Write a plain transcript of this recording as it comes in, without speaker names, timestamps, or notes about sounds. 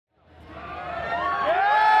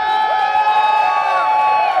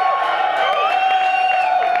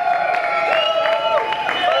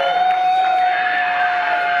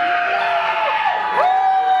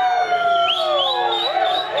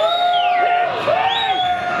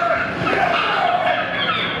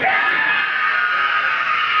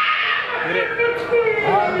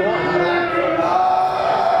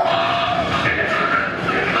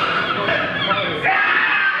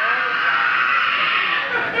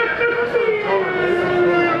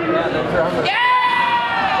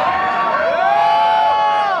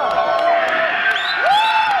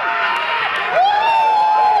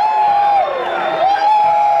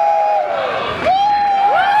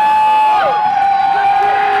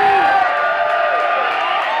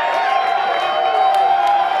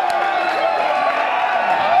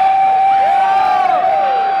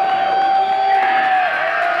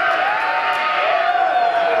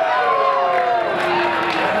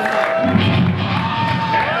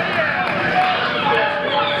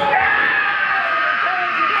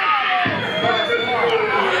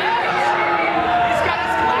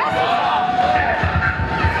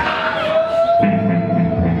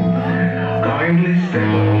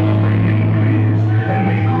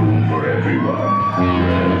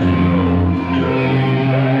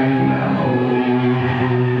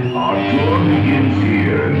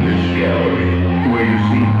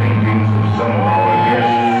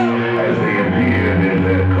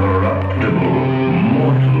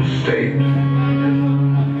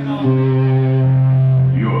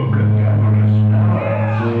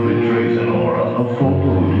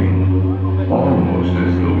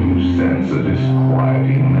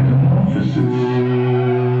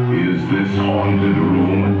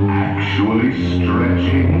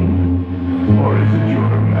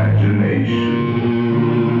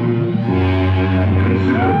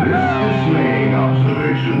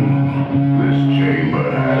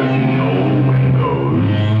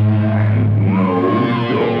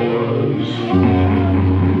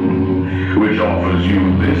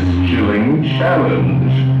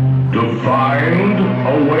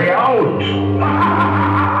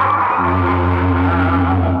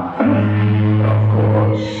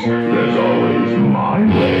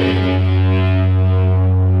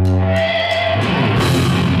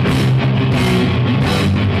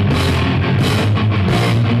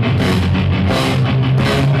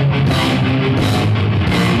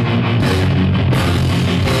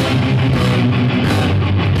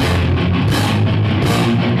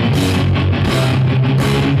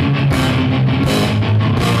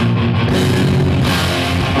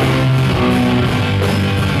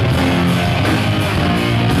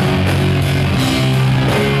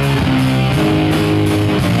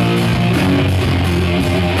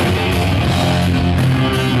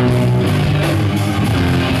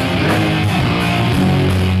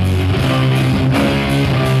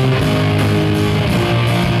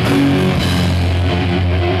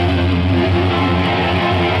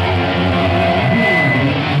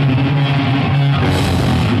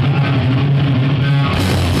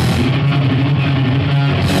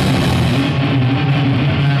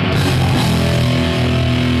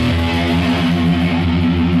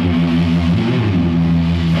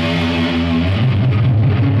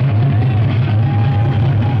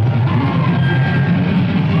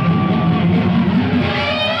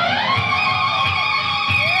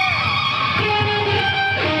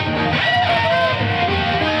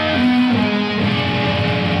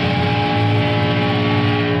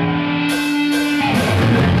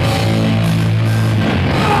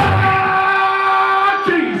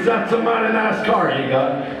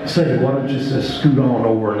Say, why don't you just scoot on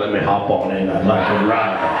over and let me hop on in? I'd like to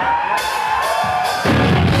ride.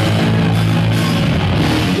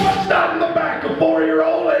 What's that in the back? A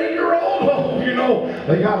 4-year-old, 8-year-old? Oh, you know,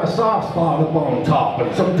 they got a soft spot up on top,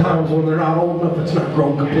 and sometimes when they're not old enough, it's not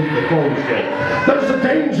grown completely closed yet. There's a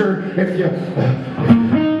danger if you...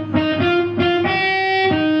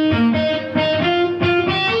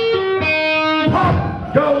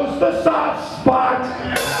 Pop goes the soft spot.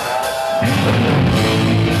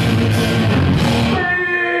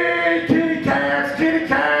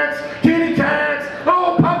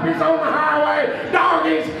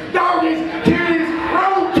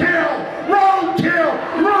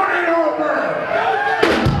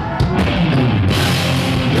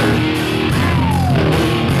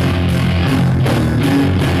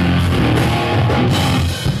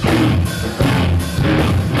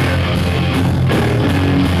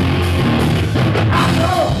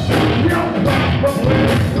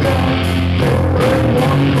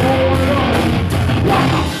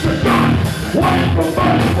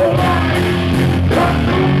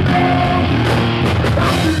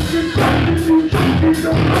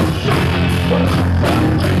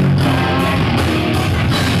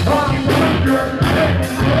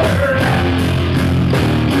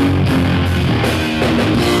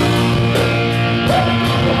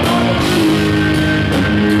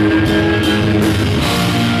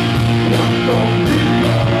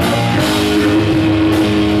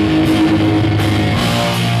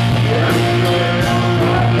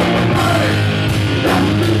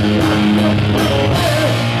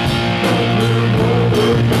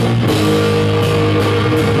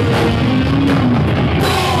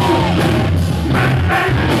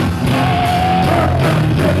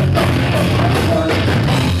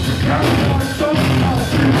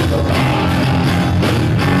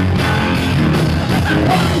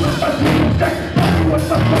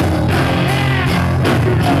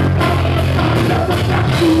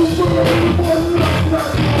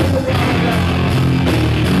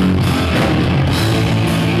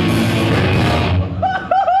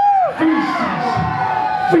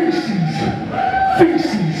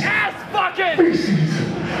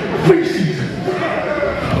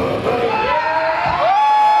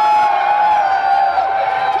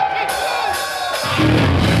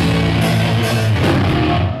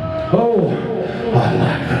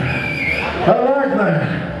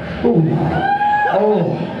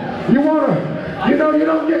 Oh, you wanna, you know, you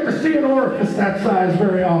don't get to see an orifice that size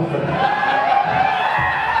very often.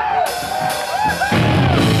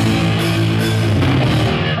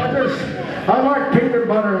 I like peanut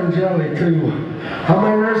butter and jelly too. I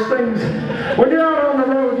mean, there's things, when you're out on the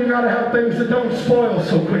road, you gotta have things that don't spoil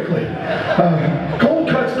so quickly. Cold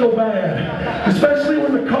cuts go bad, especially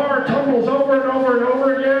when the car tumbles over and over and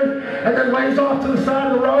over again and then lays off to the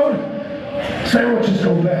side of the road. Sandwiches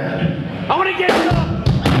go bad. I want to get some.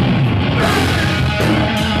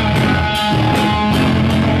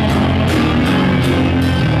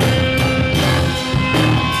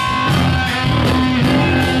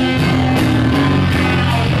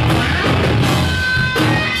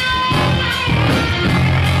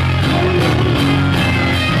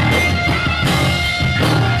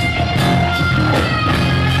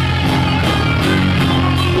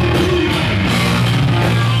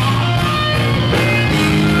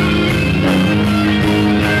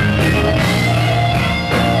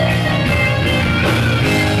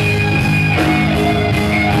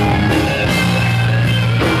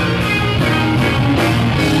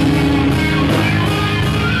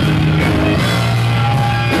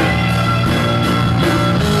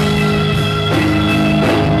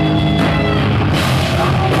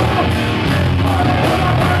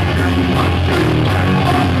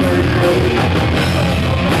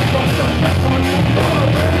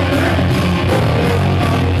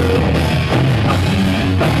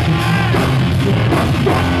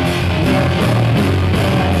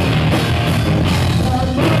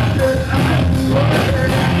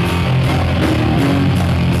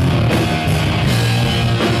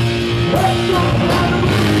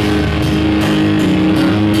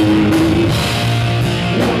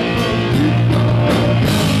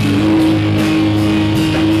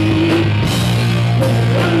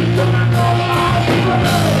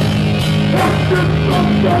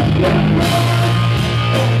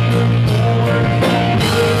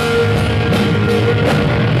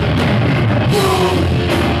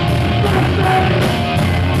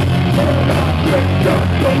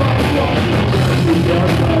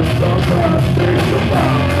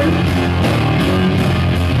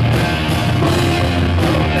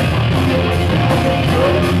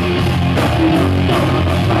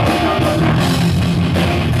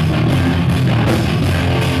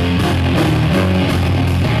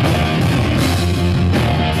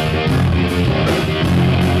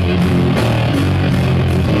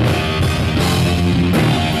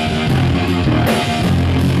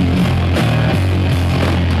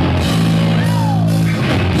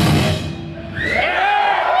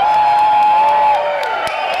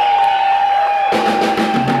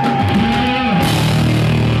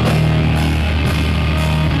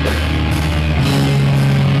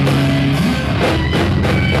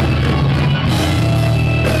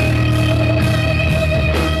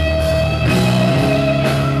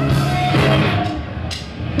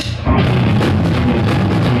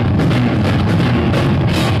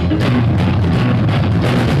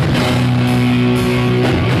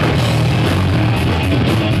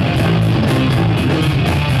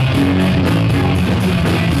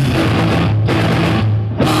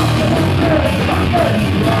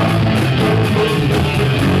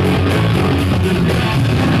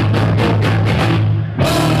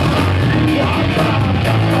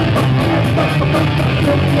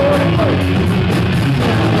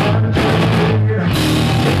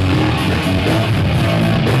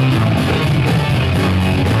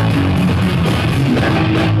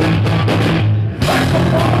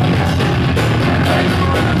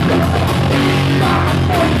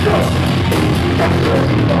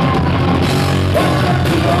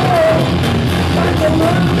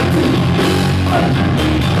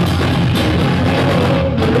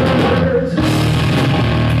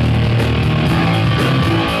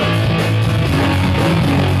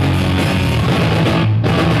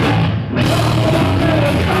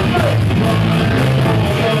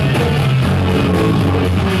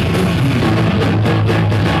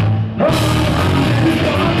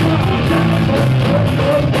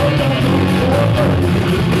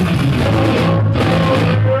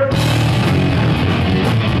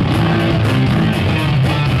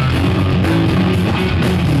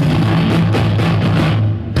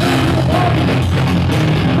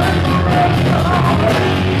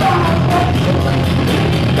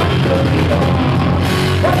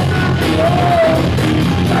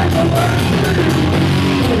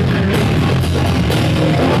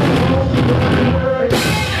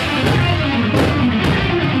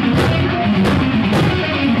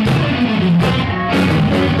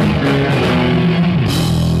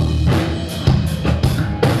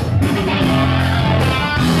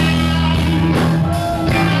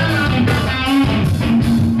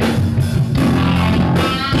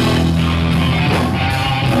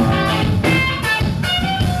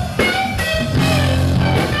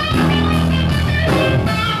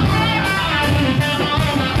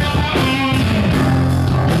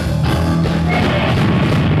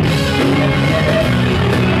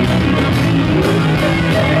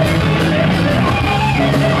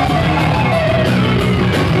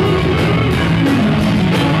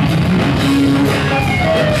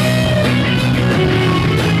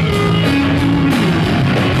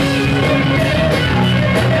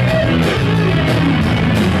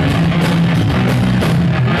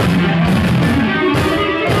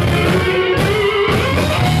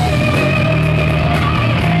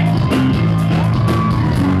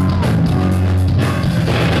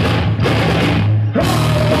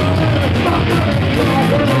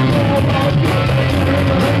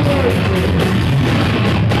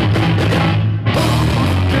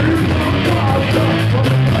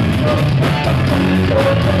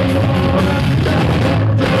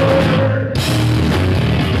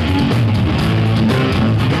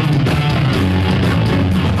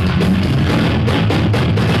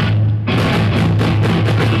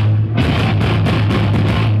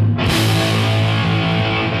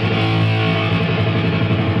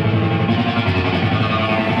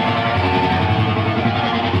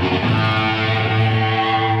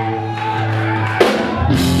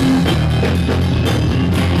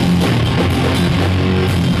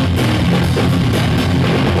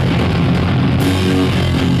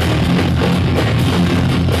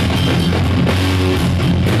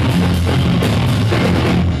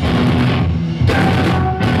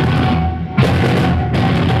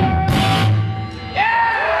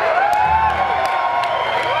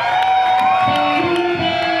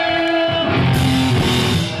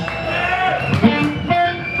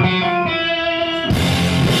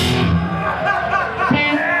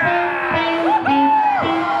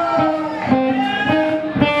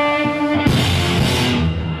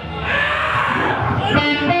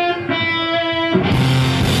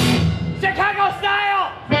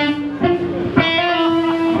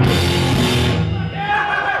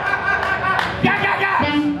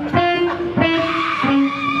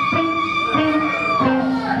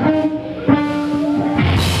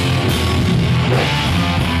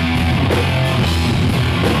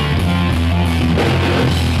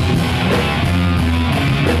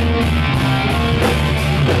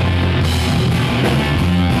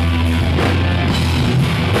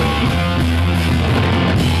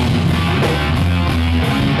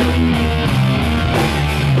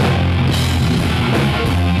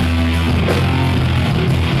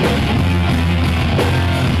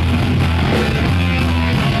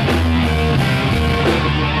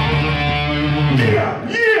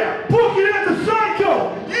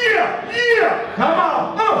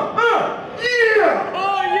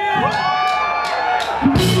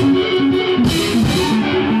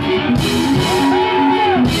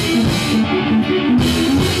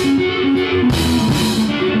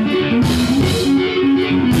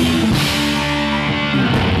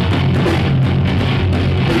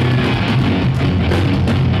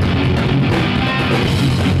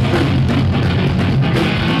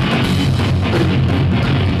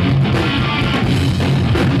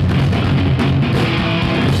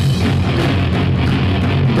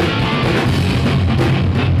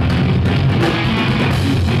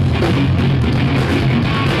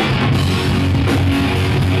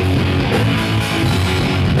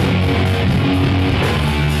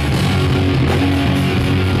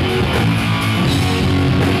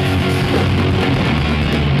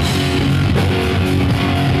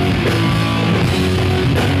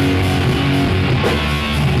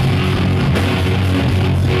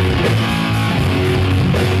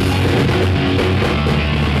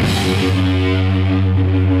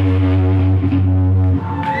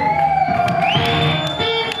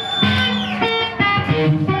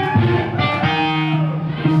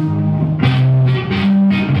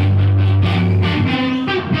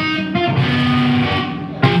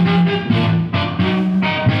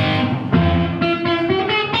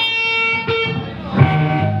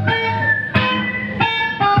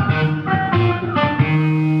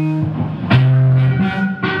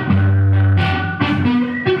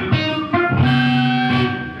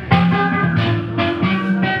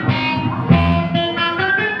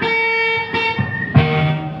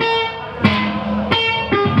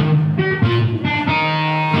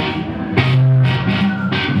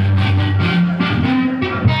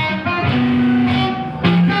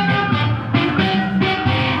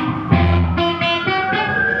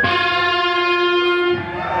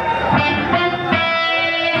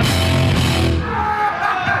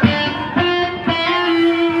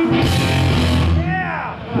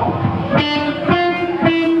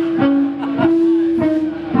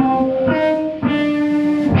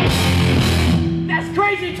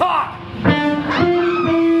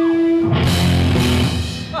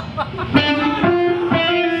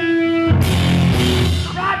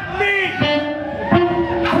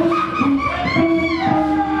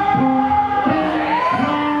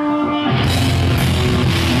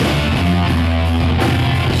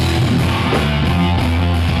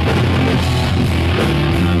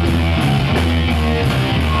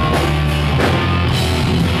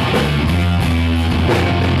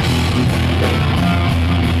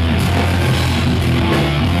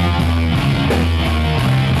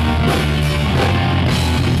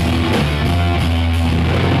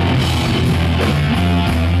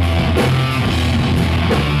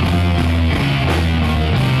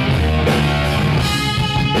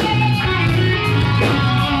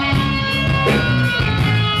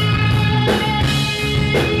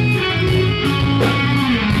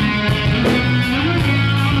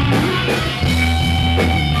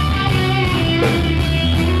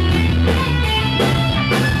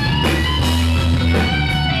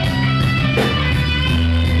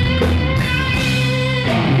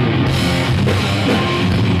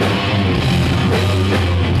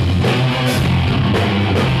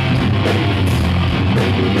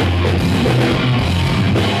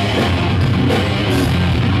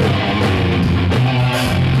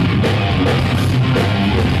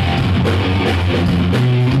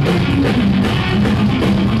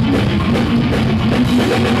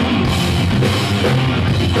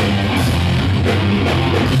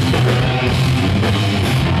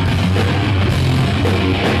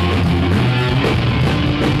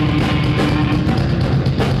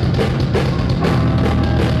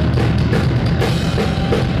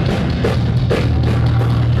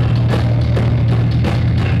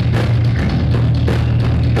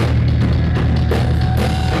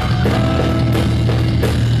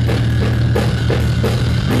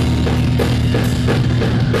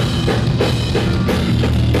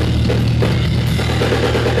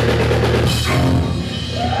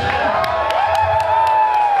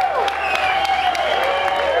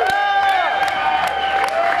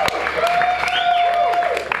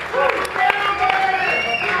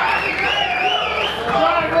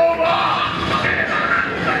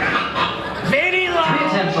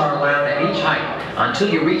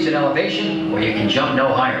 till you reach an elevation where you can jump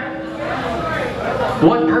no higher.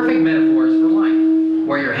 What perfect metaphors for life.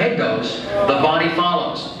 Where your head goes, the body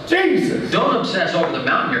follows. Jesus! Don't obsess over the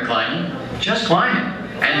mountain you're climbing, just climb it.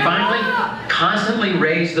 And finally, constantly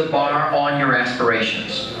raise the bar on your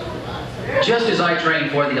aspirations. Just as I trained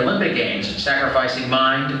for the Olympic Games, sacrificing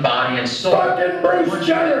mind, body, and soul Fucking Bruce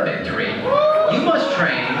Jenner! Victory, you must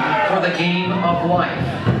train for the game of life.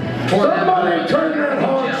 For somebody turn that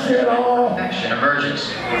hard shit off! Perfection emerges.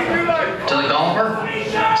 To the golfer,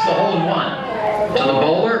 it's the hole-in-one. To the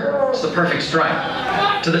bowler, it's the perfect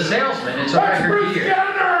strike. To the salesman, it's a record year.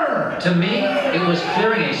 To me, it was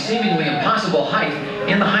clearing a seemingly impossible height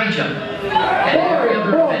in the high jump. And every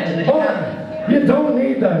other event in the decathlon. You don't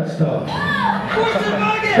need that stuff.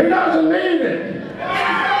 He doesn't need it.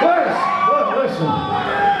 Listen.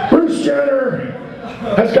 Bruce Jenner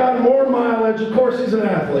has got more mileage. Of course, he's an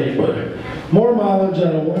athlete, but more mileage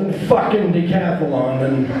out of one fucking decathlon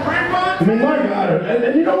than, I mean, my God.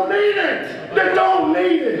 And you don't need it. You don't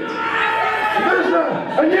need it. There's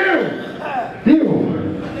not. And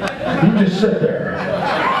you just sit there.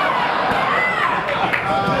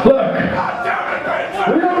 Look,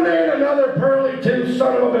 we don't need another pearly tooth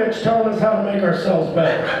son of a bitch telling us how to make ourselves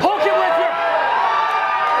better. Poke it with you!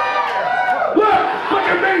 Look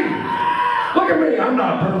at me! Look at me, I'm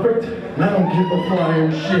not perfect. And I don't give a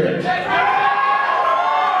flying shit.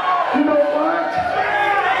 You know what?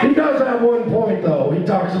 He does have one point though. He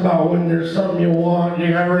talks about when there's something you want, you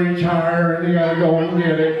gotta reach higher and you gotta go and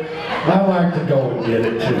get it. I like to go and get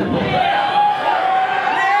it too.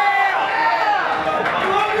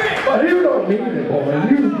 But you don't need it, boy.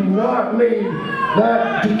 You do not need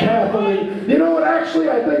that decathlete. You know what? Actually,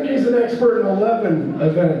 I think he's an expert in 11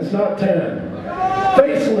 events, not 10.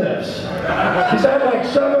 Facelifts. He's had like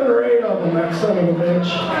 7 or 8 of them, that son of a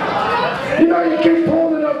bitch. You know, you keep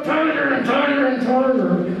pulling it up tighter and tighter and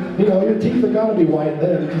tighter. You know, your teeth have got to be white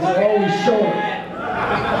then, because they're always showing.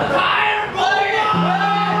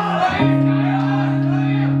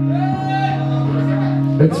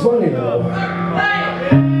 It's funny though.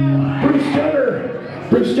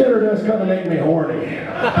 Bruce Jenner does kind of make me horny.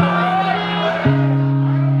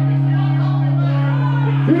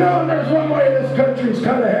 You know, there's one way this country's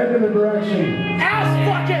kind of heading in the direction. Ass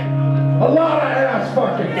fucking! A lot of ass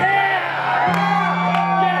fucking. Yeah!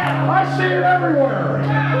 I see it everywhere.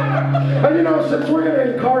 And you know, since we're going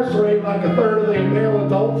to incarcerate like a third of the male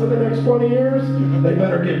adults in the next 20 years, they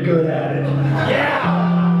better get good at it.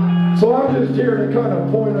 Yeah! So I'm just here to kind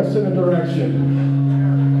of point us in a direction.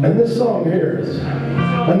 And this song here is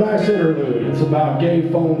a nice interlude. It's about gay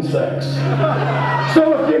phone sex.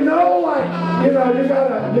 So if you know, like, you know, you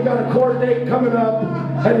got a court date coming up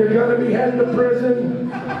and you're gonna be heading to prison,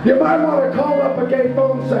 you might want to call up a gay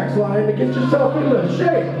phone sex line to get yourself into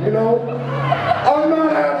shape, you know. I'm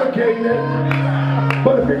not advocating it,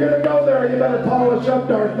 but if you're gonna go there, you better polish up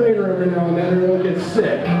Darth Vader every now and then or you'll get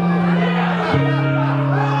sick.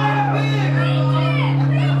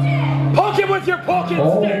 Poke it with your poking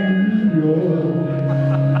stick!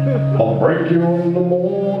 I'll break you in the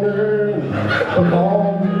morning,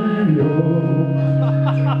 call me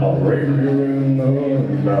up. I'll break you in the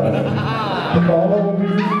night, call me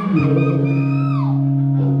up.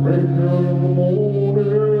 I'll break you in the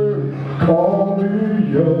morning, call me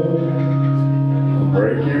up. I'll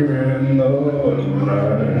break you in the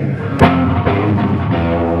night.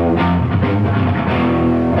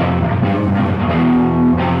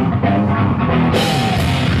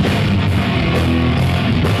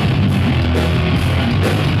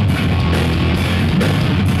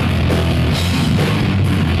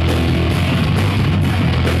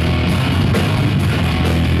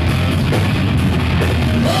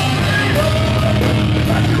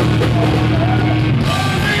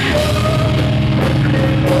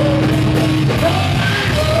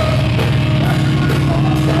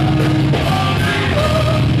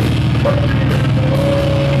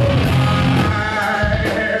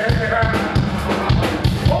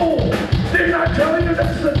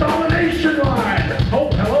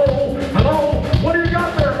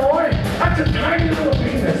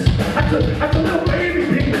 That's a little baby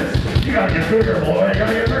penis. You gotta get bigger, boy. You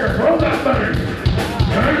gotta get bigger. Throw that thing.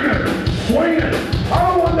 Hang it. Swing it. I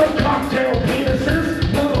don't want no cocktail penises.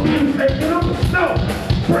 Little you taking them. No.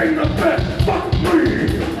 Bring the best. Fuck me.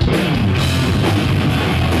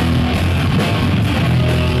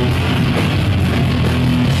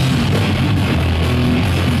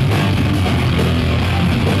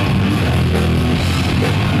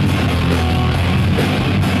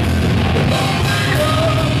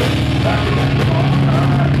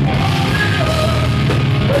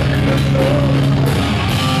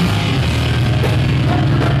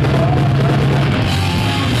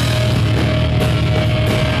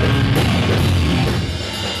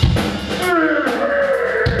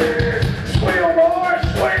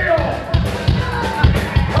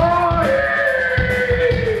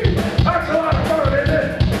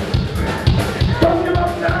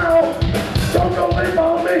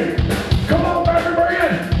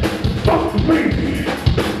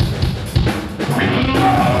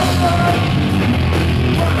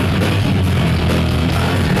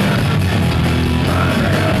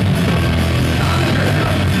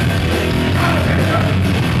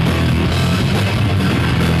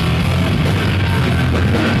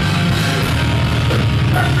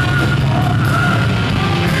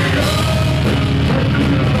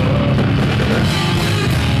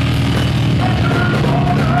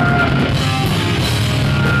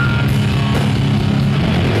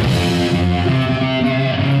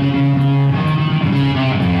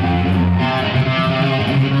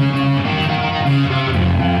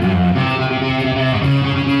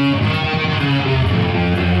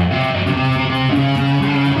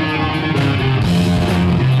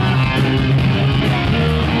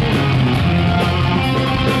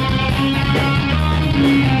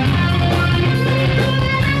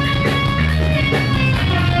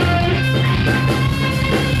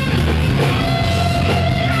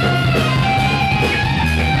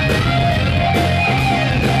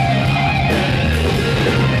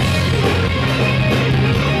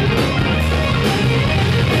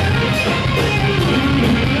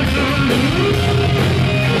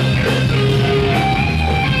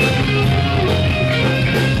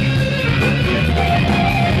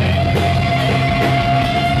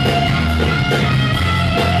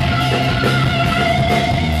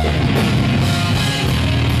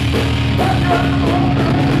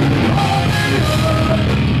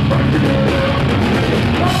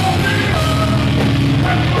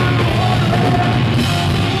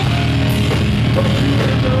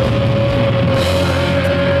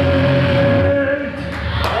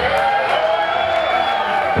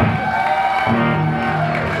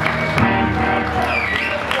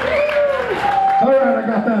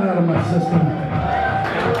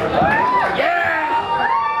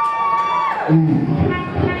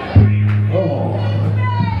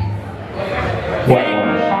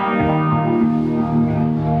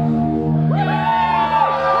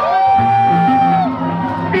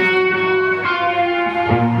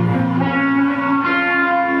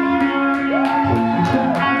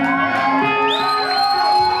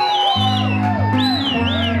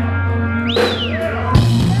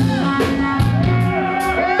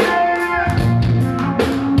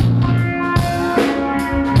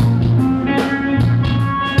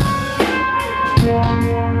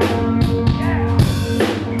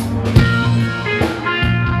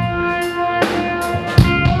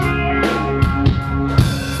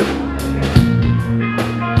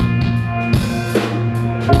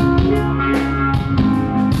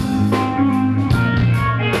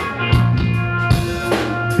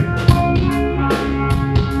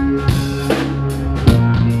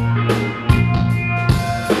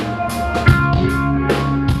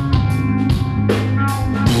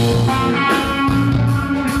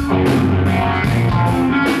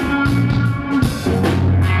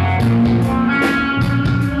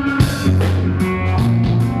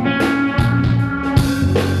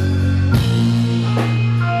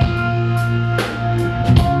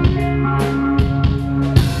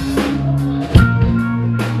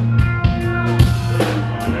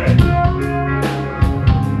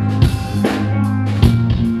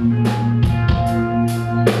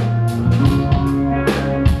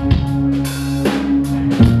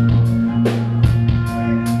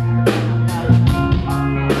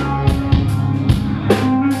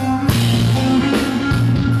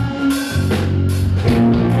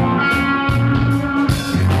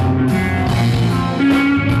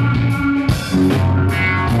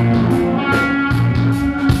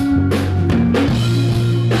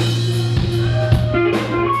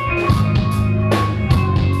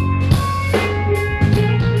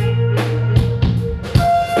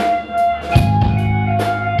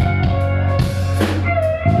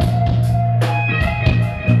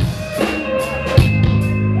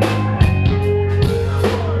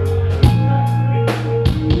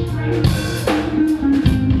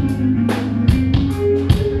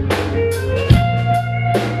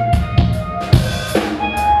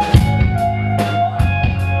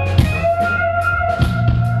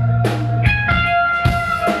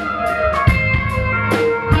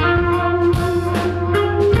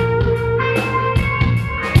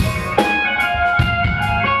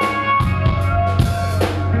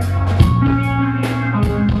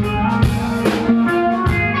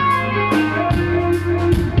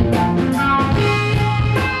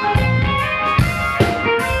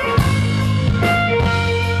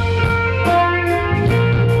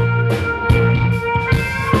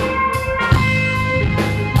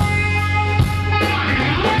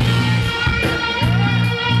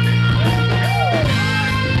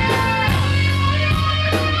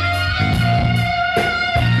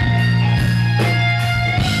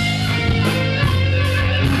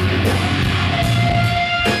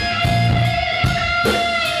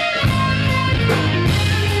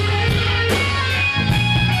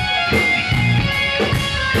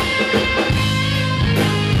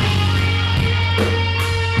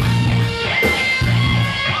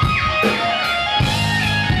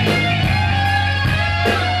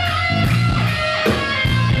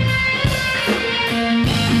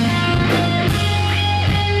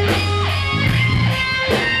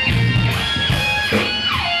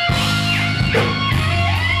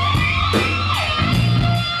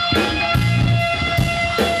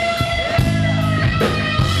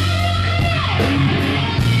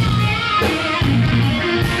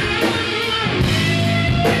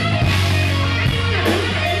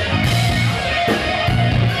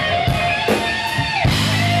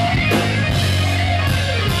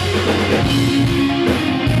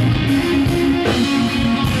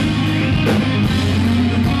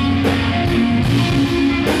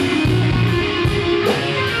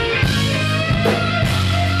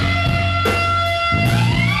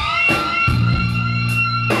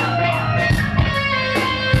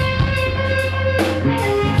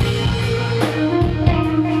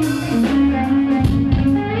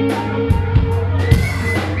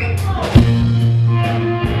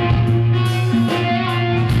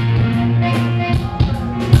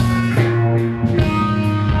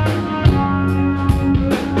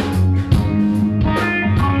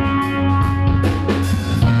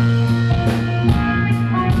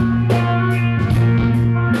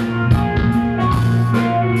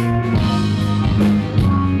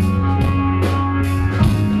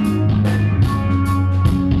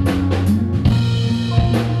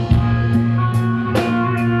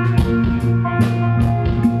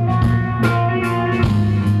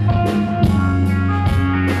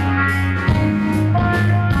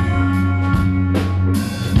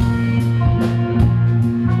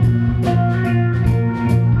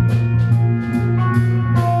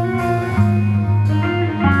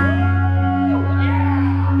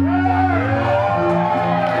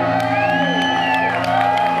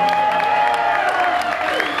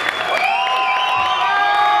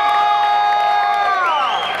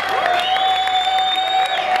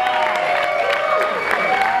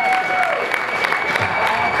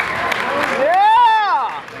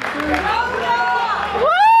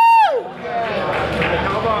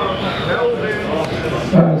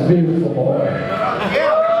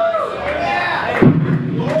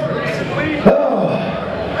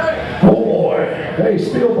 Hey,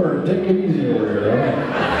 Spielberg, take it easy over here, huh?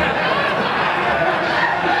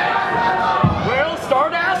 Well,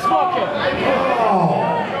 start ass fucking. Oh,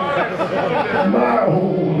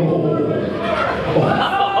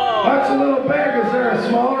 that's a little big. Is there a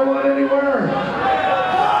smaller one anywhere?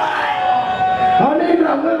 I need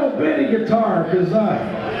a little bitty guitar, because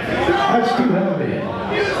that's too heavy.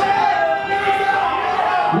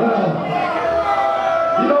 Well,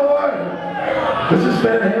 you know what? Is this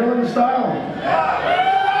Van Halen style?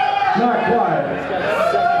 Not quite.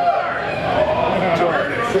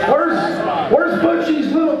 Where's Butchie's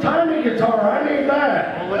little tiny guitar? I need that.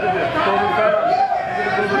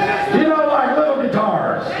 You know, like little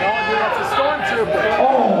guitars. That's a stormtrooper.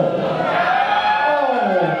 Oh.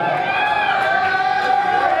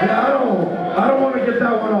 Yeah, I don't want to get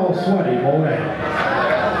that one all sweaty, boy.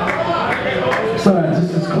 Besides,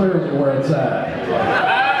 this is clearly where it's at.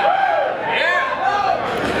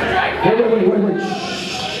 Wait.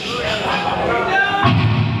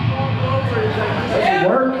 Does it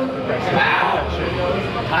work?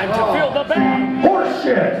 Time to feel the bang. Horse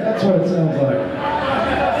shit! That's what it sounds like.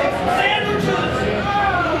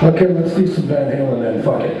 Okay, let's do some Van Halen then.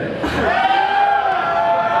 Fuck it.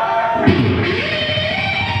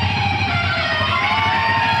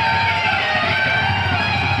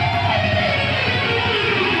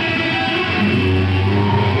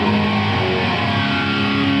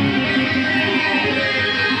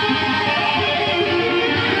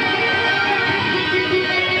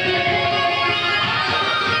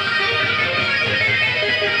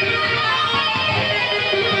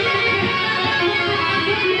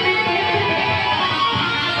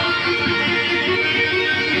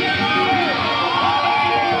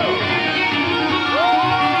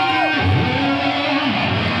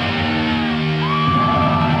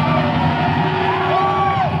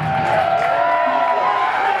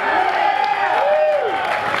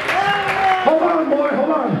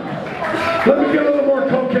 Let me get a little more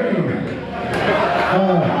cocaine.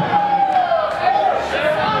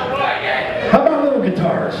 How about little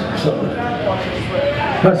guitars or something?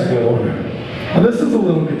 That's a good one. Now, this is a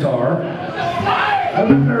little guitar. I've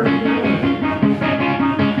been there.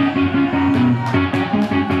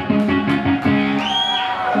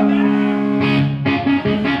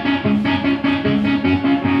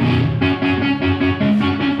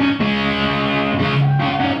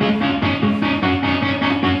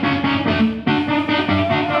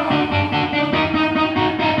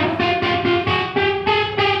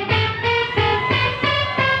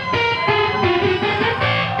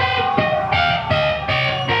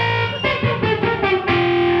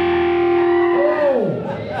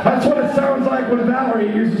 That's what it sounds like when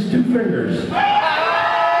Valerie uses two fingers. I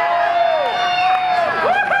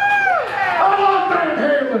love Van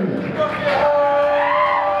Halen.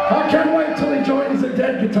 I can't wait till he joins the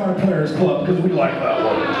Dead Guitar Players Club, because we like that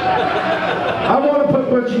one. I want to put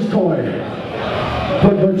Butchie's toy.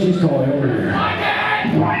 Put Butchie's toy over here.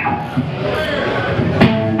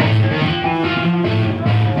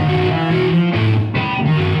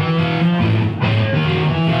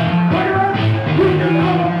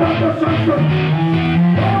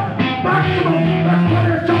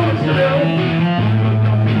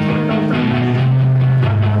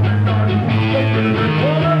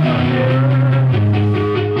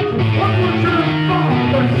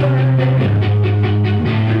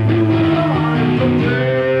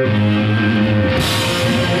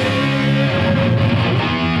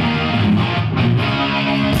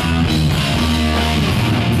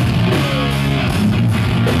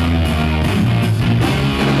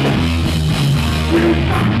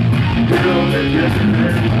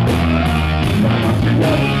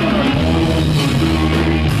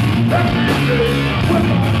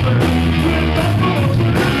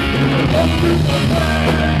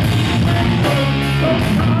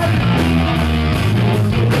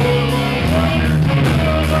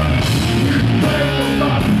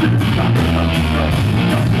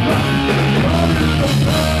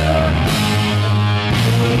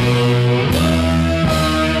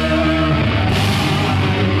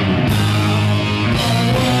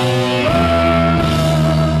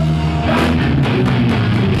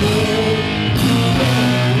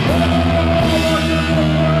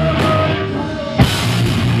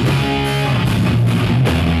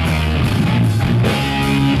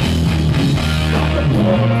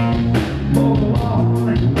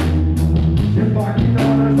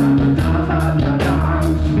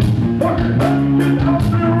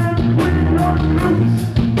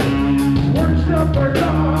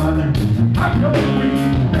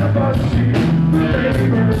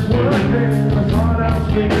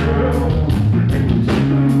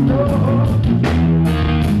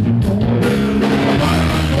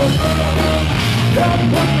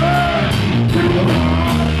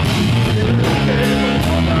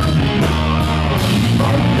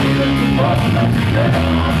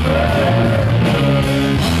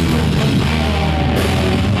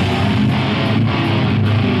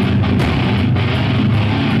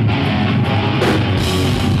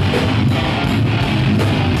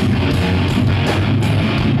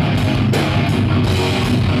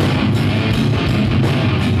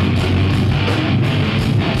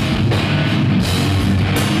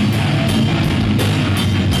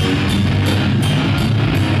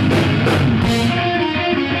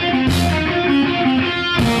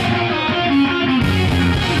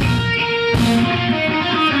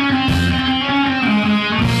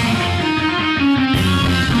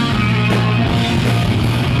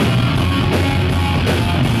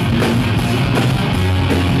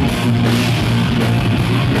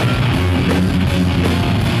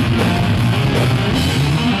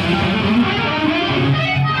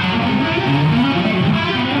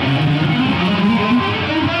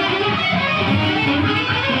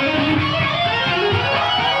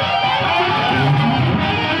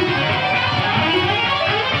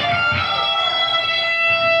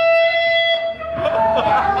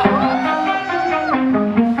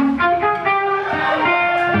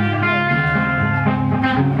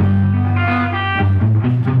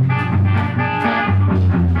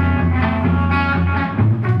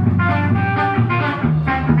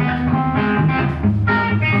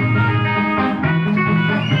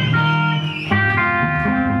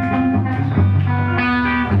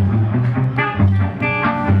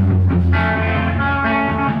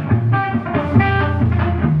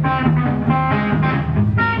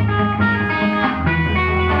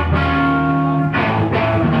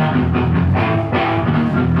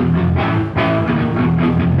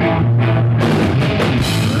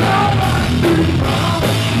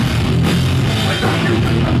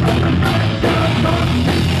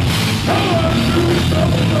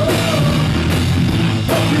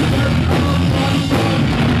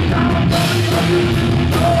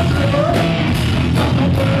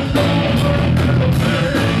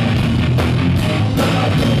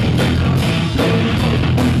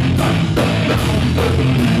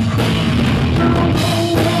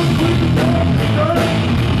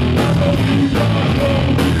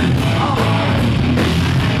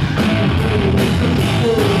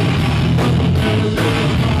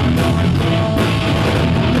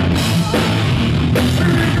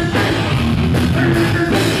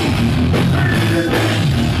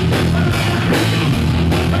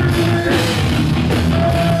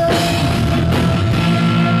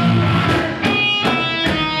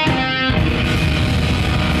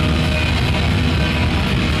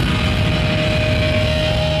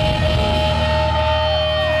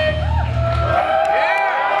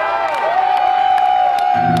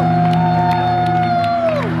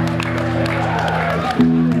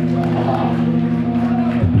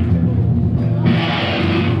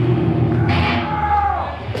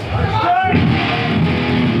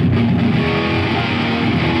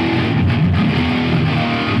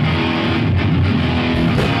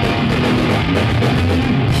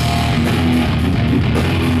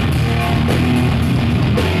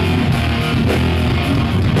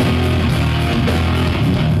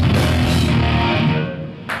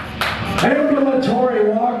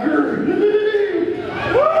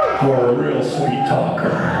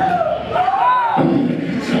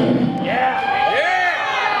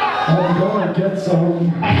 I'm gonna get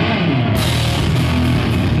some.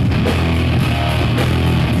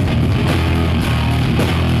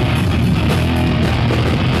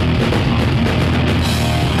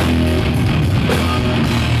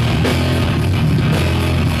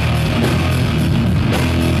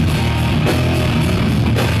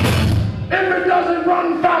 If it doesn't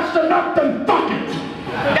run fast enough, then fuck it.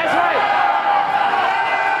 That's right.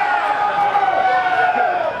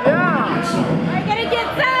 Yeah. We're gonna get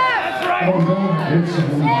some. That's right. I'm gonna get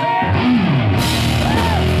some.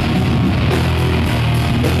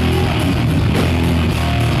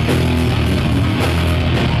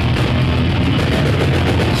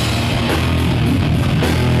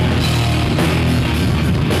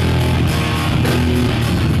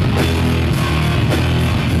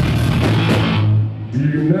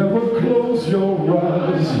 You never close your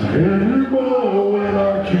eyes anymore when I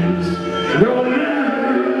kiss your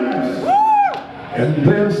lips. And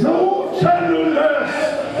there's no tenderness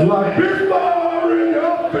like before in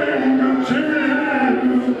your fingertips.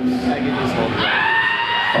 I can just hold it.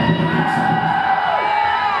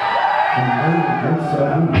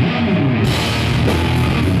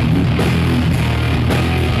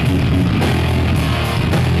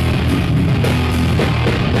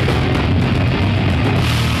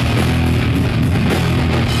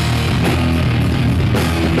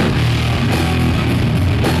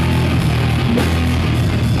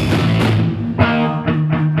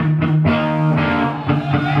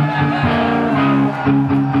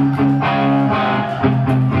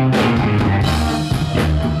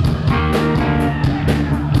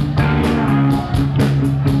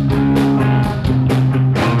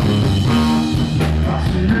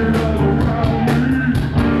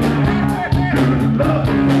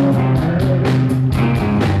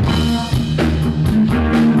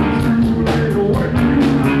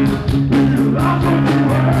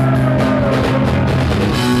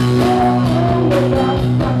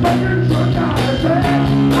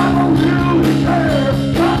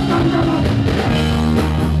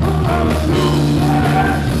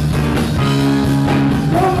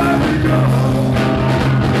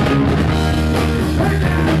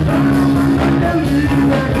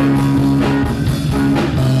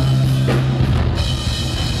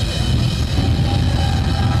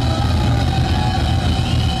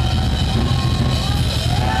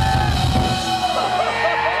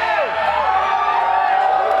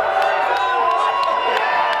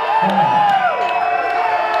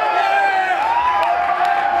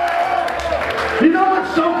 You know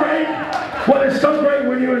what's so great? What is so great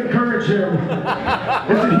when you encourage him is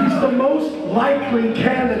that he's the most likely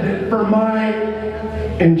candidate for my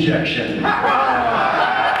injection.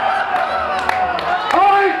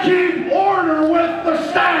 I keep order with the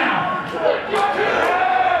staff.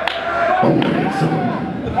 I'm gonna get some.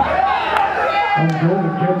 I'm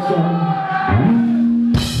gonna get some.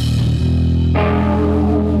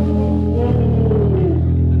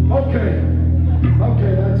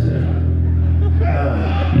 Okay, that's it.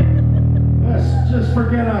 Let's just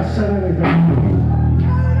forget I said anything.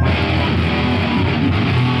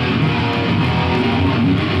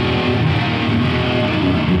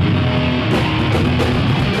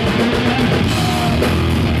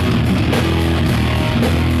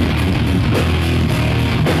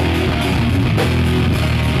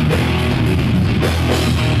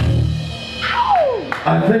 I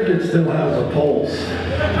think it still has a pulse.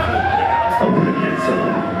 I'm gonna get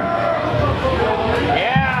some.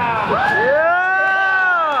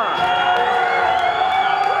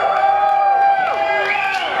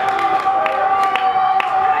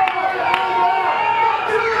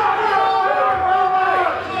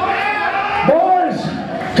 Boys,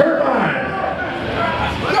 Turbine.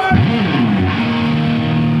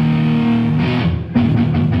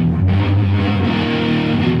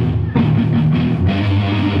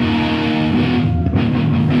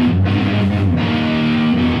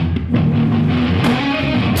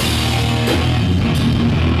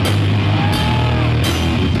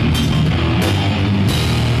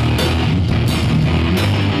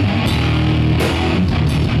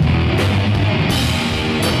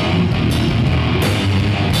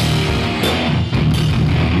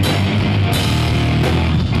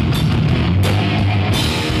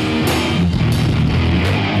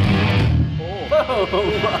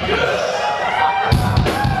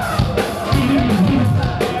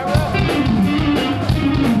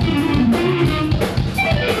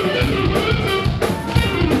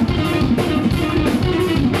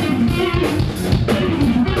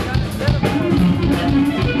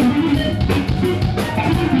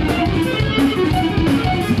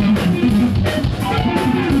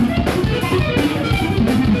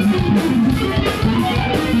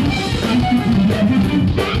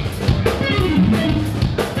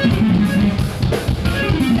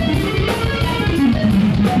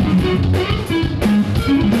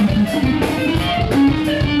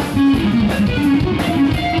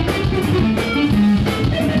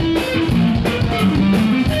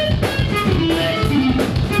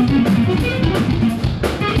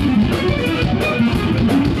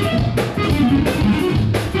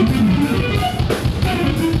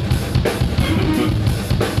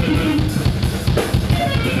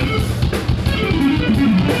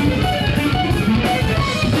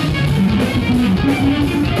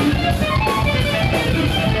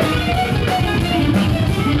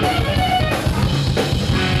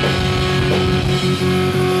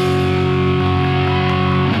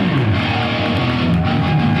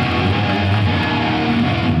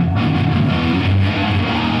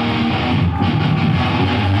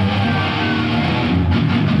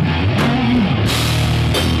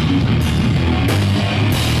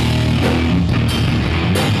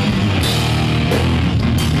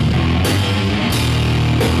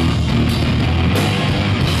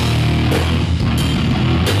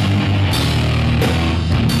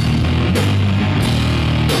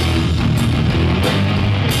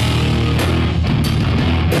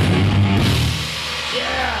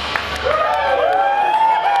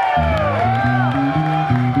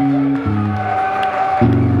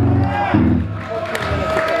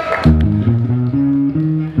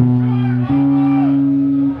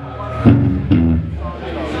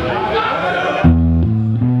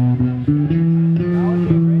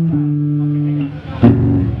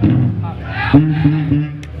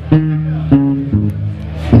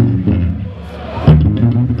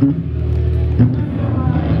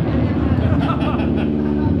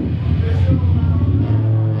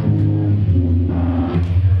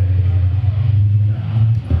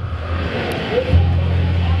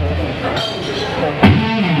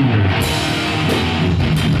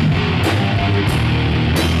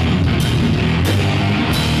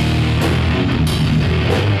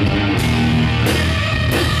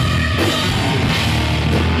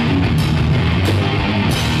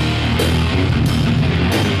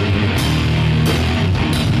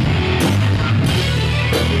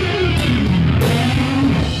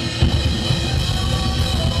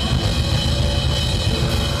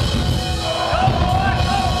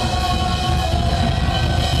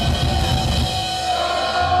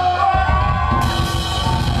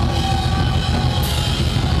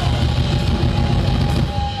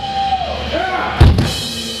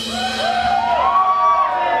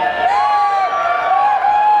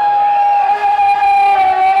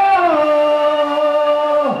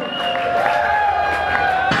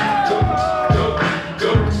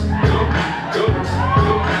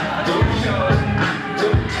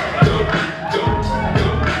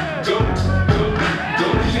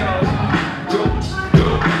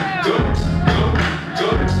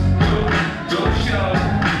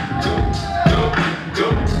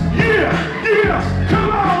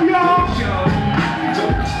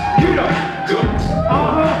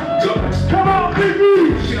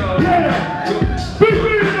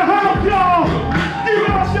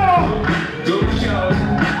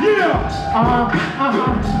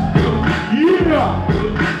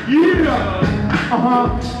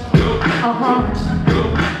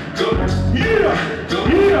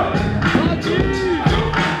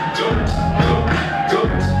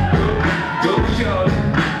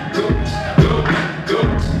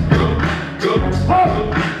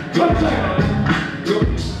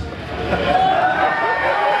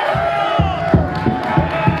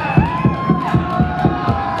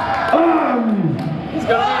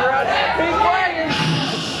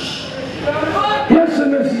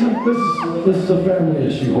 This is a family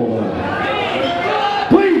issue. Hold on.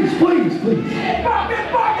 Please, please, please.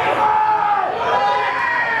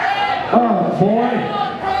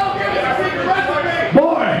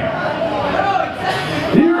 Boy.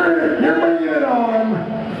 You're bringing it on,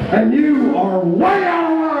 and you are way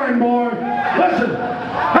out of line, boy. Listen,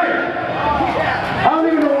 hey, I don't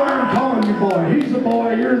even know why I'm calling you boy. He's the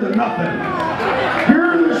boy, you're the nothing.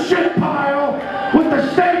 You're the shit pile with the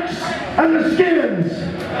steaks and the skins.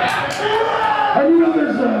 And you know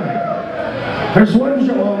there's one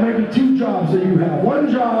job, well, maybe two jobs that you have. One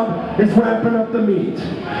job is wrapping up the meat,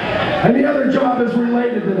 and the other job is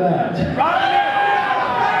related to that.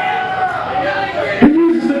 He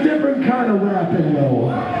uses a different kind of wrapping though.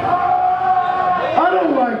 I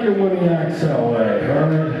don't like it when he acts that way,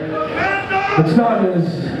 alright? It's not in his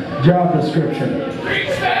job description.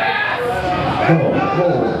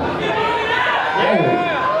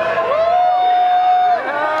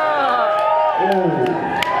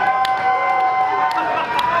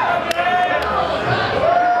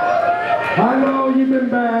 I know you've been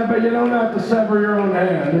bad, but you don't have to sever your own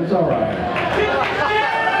hand. It's all right.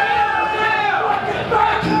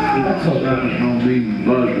 That's all right. Exercise don't mean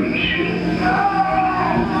buzzard shit.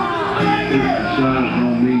 Exercise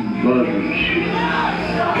don't mean buzzard shit.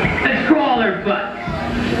 Let's crawl their butts.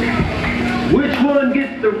 Which one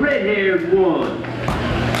gets the red-haired one?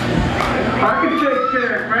 I can take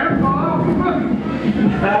care of Grandpa.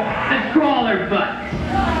 Let's crawl their butts.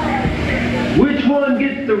 Which one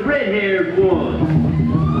gets the red-haired one?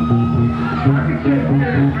 I can take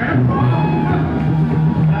care of Grandpa.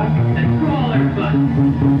 Let's crawl their butts.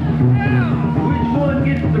 Which one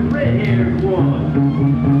gets the red-haired one?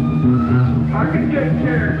 I can take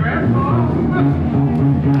care of Grandpa.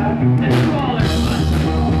 Let's crawl their butts.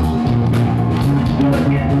 Which one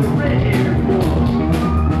gets the red-haired one?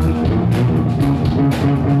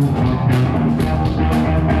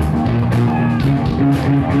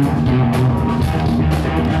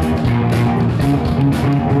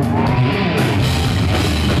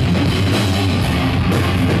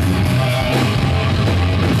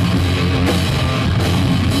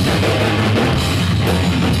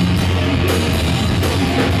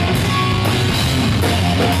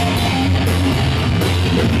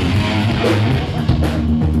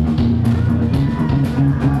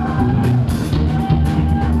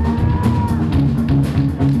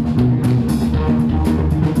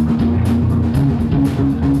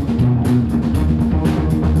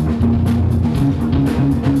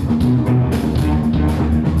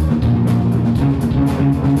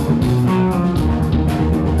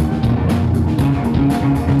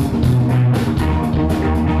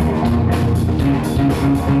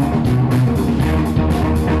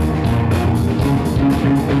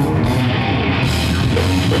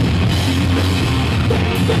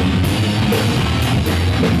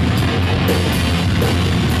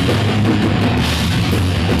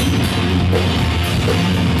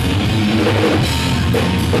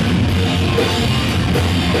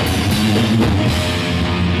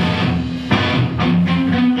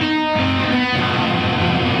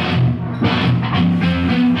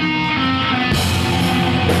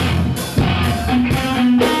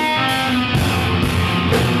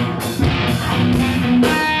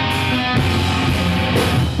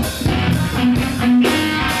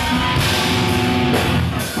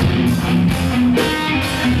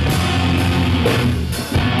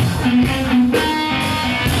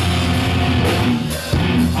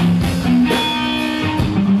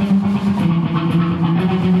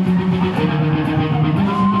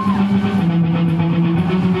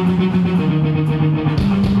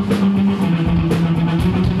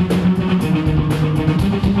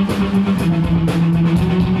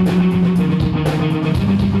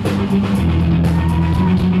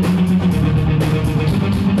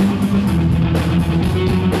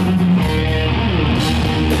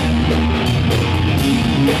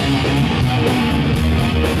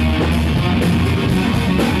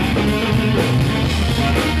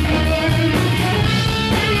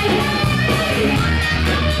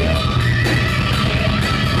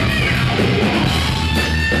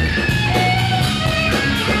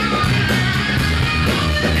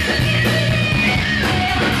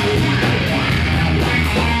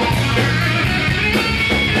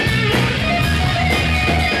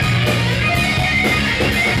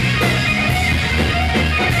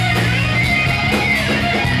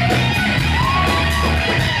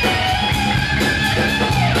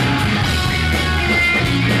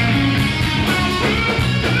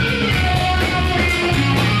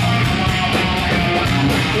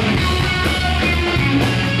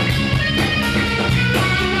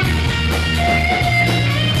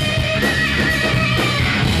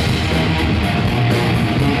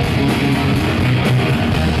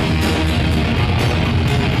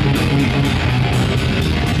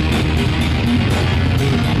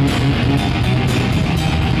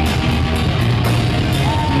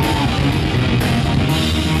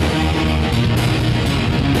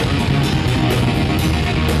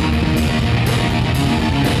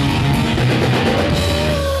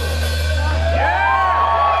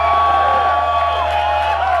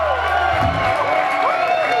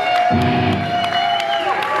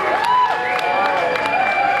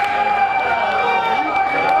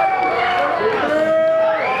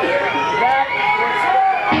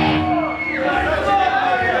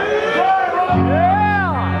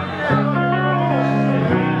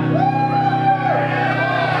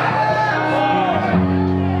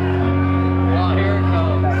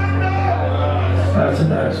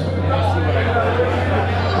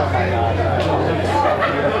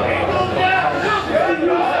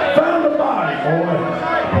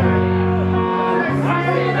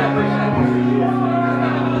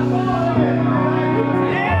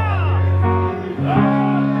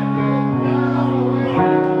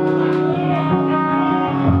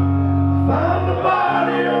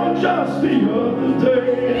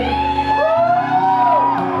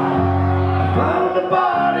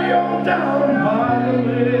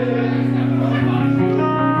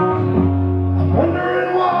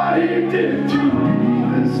 did to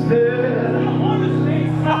this bed.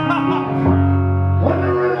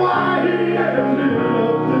 Wondering why he ended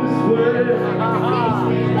up this way.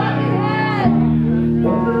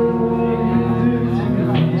 Wondering what he did to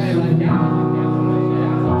me.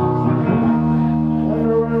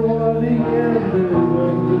 Wondering why he ended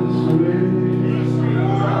up this way.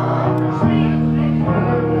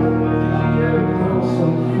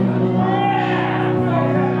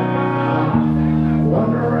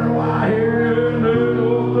 Wondering why he ended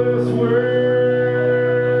up this way.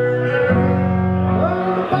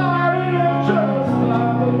 The body of just by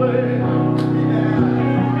the way.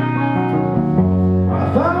 I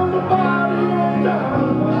found the body of down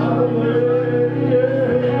by the way.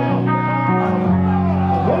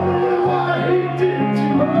 Wondering why he did to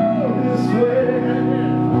me this way.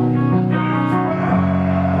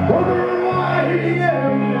 Wondering why he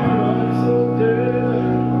ended up so dead.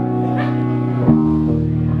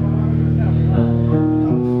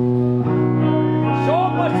 Show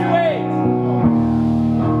 'em what you ate.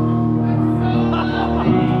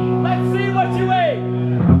 Let's see what you ate.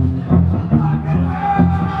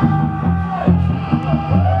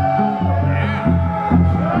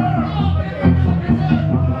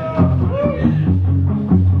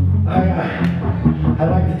 I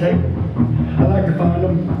like to take them. I like to find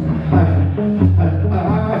them.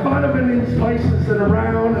 I find them in these places that are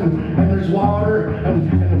around and there's water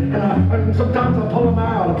and sometimes I pull them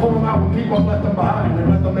out. I pull them out when people have left them behind. They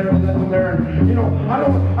left them there. And you know,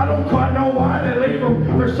 I don't quite know why they leave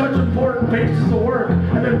them. They're such important pieces of work.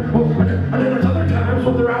 And then there's other times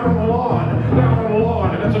when they're out on the lawn. They're out on the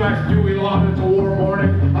lawn and it's a nice dewy lawn. It's a warm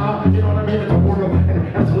morning. You know what I mean? It's a warm and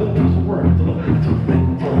it's a little piece of work. It's a little thing.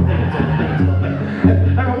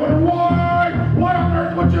 And I wonder why on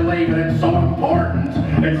earth would you leave it? It's so important.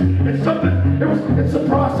 It's something, it's a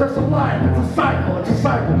process of life. It's a cycle.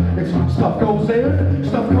 It's stuff goes in,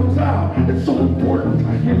 stuff comes out. It's so important.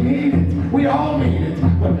 You need it. We all need it.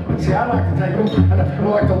 But see, I like to take them and I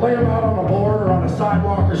like to lay them out on a board or on a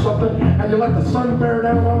sidewalk or something, and you let the sun bear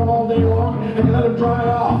down on them all day long, and you let them dry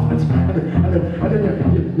off. And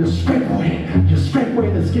then you scrape away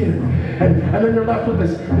the skin, and then you're left with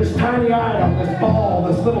this tiny item, this ball,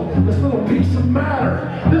 this little piece of matter,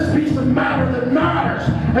 this piece of matter that matters.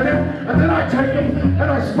 And then I take them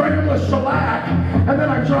and I spray them with shellac, and then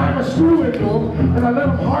I drive a screw into them, and I let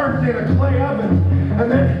them harden in a clay oven,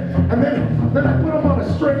 and then I put them on a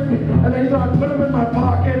string, and either I put them in my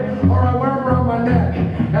pocket or I wear them around my neck.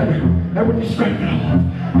 And when you scrape it off,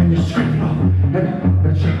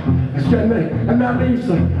 and that leaves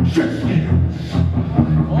the shitskins.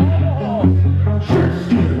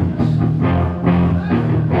 Shitskins.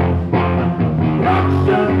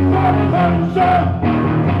 Eruption, Carpenter.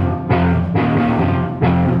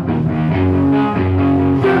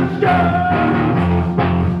 Shitskins.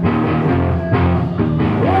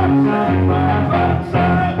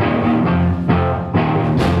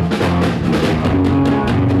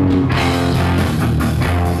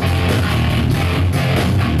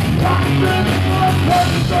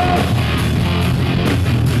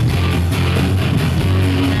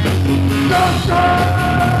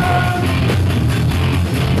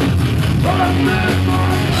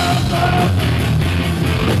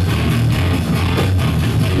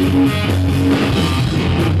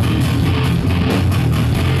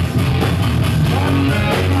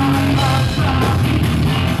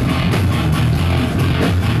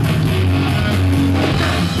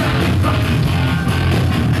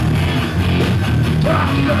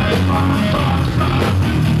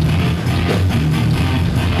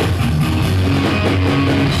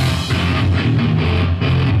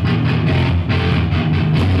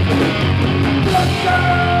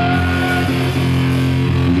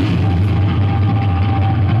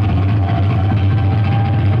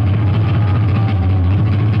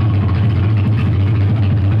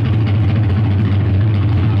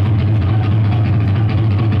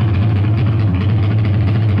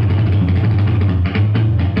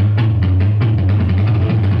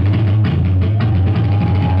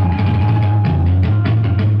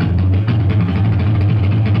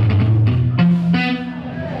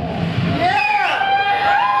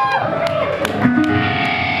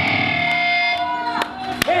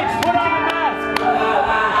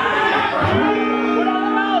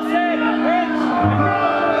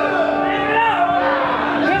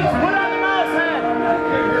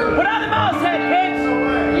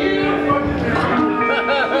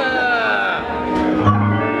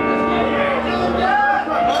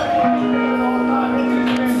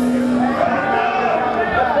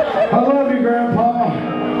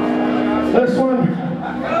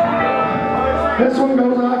 This one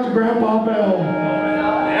goes out to Grandpa Bill.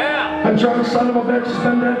 Yeah. A drunk son of a bitch has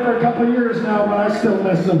been dead for a couple of years now, but I still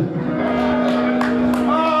miss him.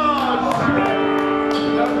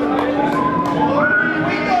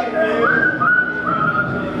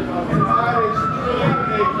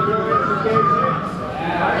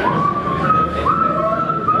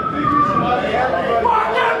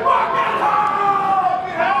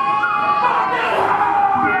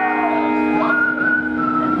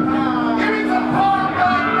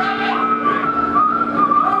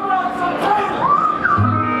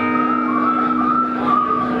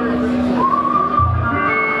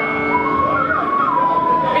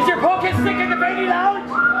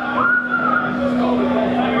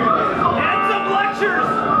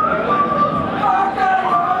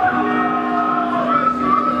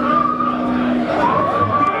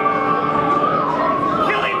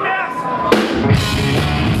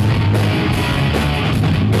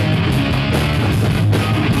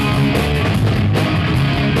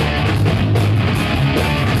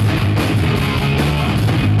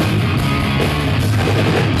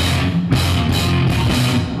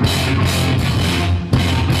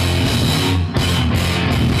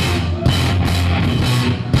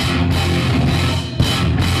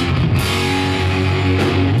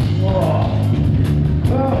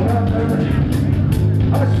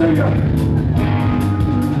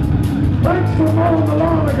 Thanks for mowing the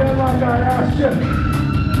lawn again like I asked you.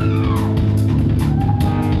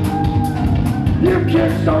 You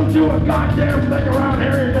kids don't do a goddamn thing around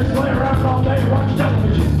here. You just lay around all day and watch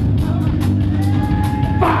television.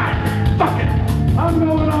 Fine, fuck it. I'm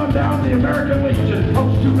going on down to the American Legion.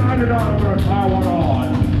 Post 200 on. I'm gonna tie one on.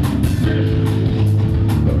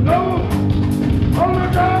 No! On the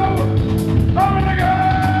go! On the go!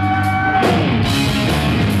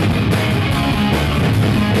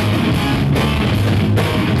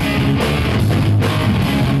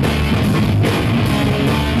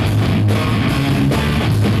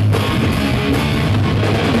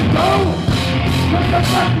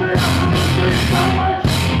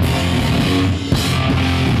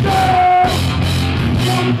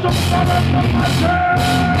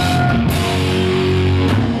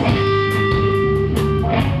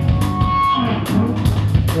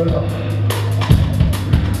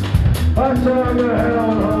 I said I'm gonna head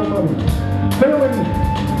on home. I'm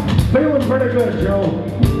feeling pretty good, Joe.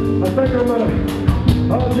 I think I'm gonna.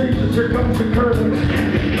 Oh Jesus, here comes the curtain.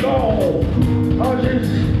 Oh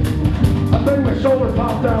Jesus. I think my shoulder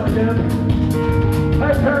popped out again.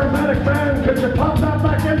 Hey, paramedic man, could you pop that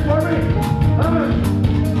back in for me?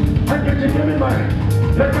 Hey, could you give me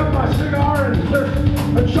pick up my cigar and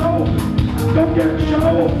Joe? Go get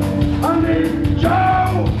Joe. I need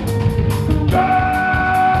Joe. Joe!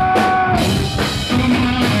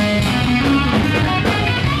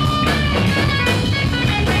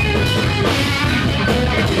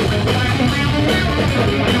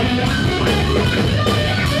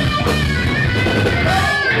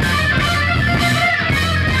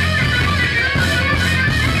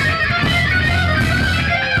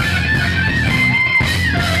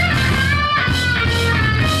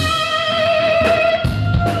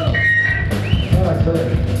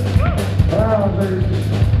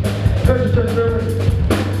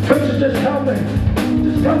 Could you just help me?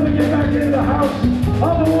 Just help me get back into the house.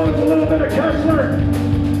 All I want is a little bit of Kessler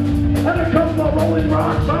and a couple of Rolling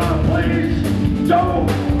Rocks on, please. Joe!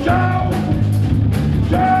 Joe!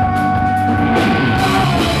 Joe!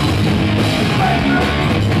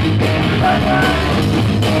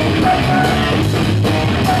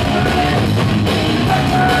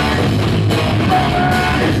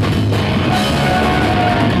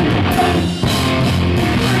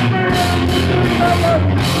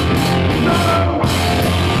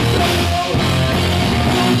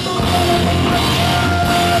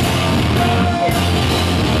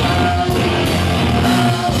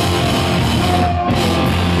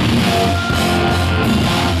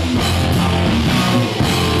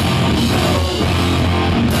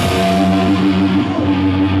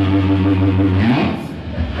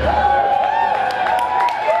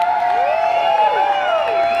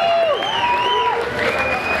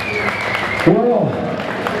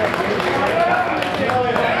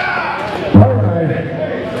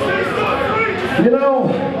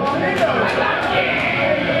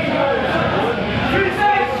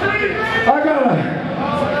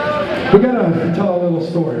 We gotta tell a little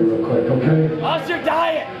story real quick, okay? How's your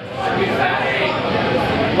diet?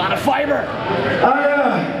 A lot of fiber.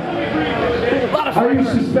 I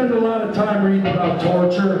used to spend a lot of time reading about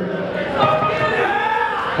torture.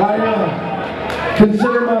 I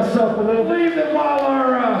consider myself a little. I believe that while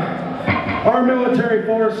Our military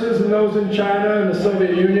forces and those in China and the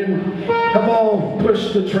Soviet Union have all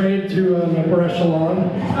pushed the trade to an upper echelon.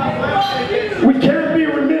 We can't be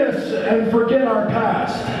remiss and forget our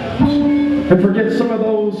past, and forget some of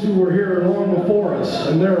those who were here long before us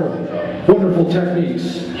and their wonderful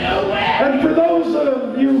techniques. And for those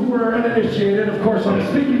of you who are uninitiated, of course, I'm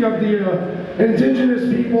speaking of the indigenous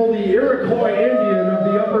people, the Iroquois Indian of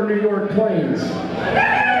the upper New York Plains.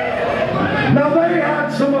 Now they had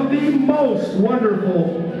some of the most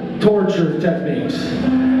wonderful torture techniques.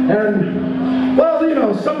 And, well, you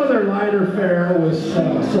know, some of their lighter fare was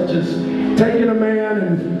such as taking a man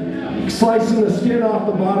and slicing the skin off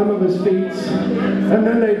the bottom of his feet, and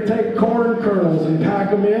then they'd take corn kernels and pack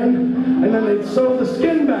them in, and then they'd sew the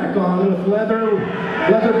skin back on with leather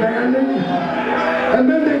banding, and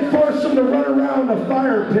then they'd force them to run around a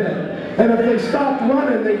fire pit. And if they stopped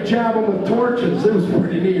running, they'd jab them with torches. It was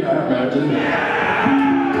pretty neat, I imagine.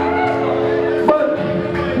 But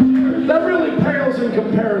that really pales in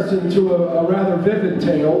comparison to a rather vivid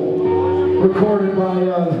tale recorded by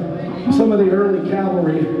some of the early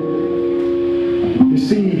cavalry. You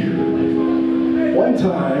see, one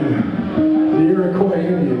time, the Iroquois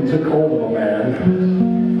Indian took hold of a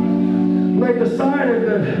man. They decided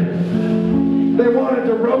that they wanted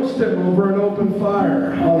to roast him over an open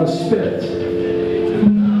fire on a spit.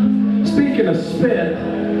 Speaking of spit,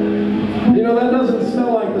 you know, that doesn't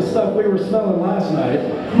smell like the stuff we were smelling last night.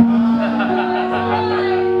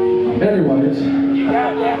 Anyways.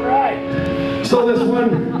 Yeah, damn right. So this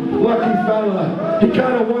one lucky fella, he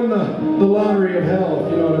kind of won the lottery of hell,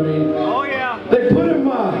 if you know what I mean. Oh, yeah. They put him,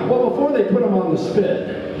 well, before they put him on the spit,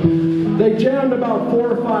 they jammed about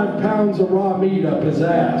 4 or 5 pounds of raw meat up his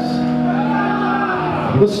ass.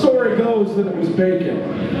 The story goes that it was bacon,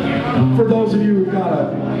 for those of you who've got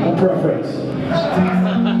a preference.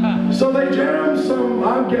 So they jammed some,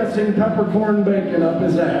 I'm guessing, peppercorn bacon up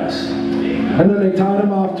his ass. And then they tied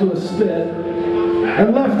him off to a spit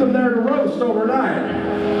and left him there to roast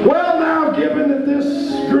overnight. Well, now, given that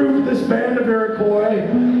this group, this band of Iroquois,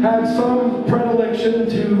 had some predilection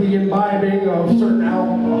to the imbibing of certain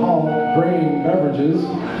alcoholic grain beverages,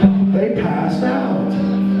 they passed out.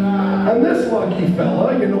 And this lucky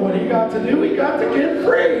fella, you know what he got to do? He got to get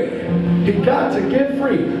free. He got to get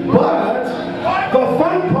free. But the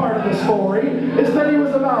fun part of the story is that he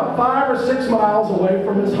was about 5 or 6 miles away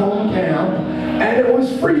from his home camp, and it was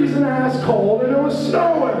freezing ass cold, and there was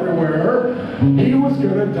snow everywhere. He was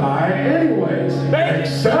gonna die anyways,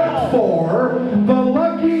 except for the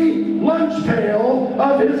lucky lunch pail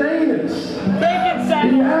of his anus.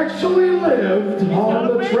 He actually lived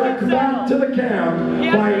on the trek back to the camp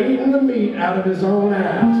by eating the meat out of his own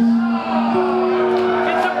ass.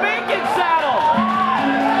 It's a bacon saddle!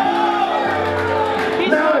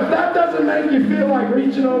 Now, if that doesn't make you feel like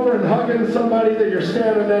reaching over and hugging somebody that you're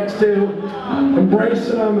standing next to,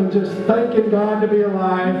 embracing them and just thanking God to be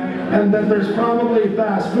alive, and that there's probably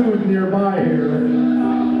fast food nearby here,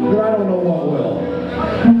 then I don't know what will.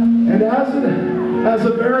 And as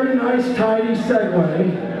a very nice, tidy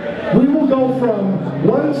segue, we will go from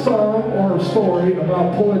one song or story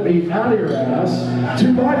about pulling meat out of your ass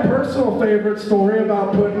to my personal favorite story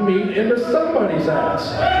about putting meat into somebody's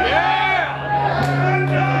ass.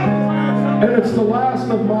 And it's the last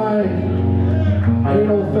of my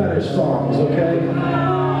anal fetish songs, okay?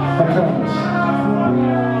 I promise.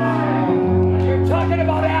 You're talking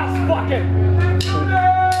about ass fucking!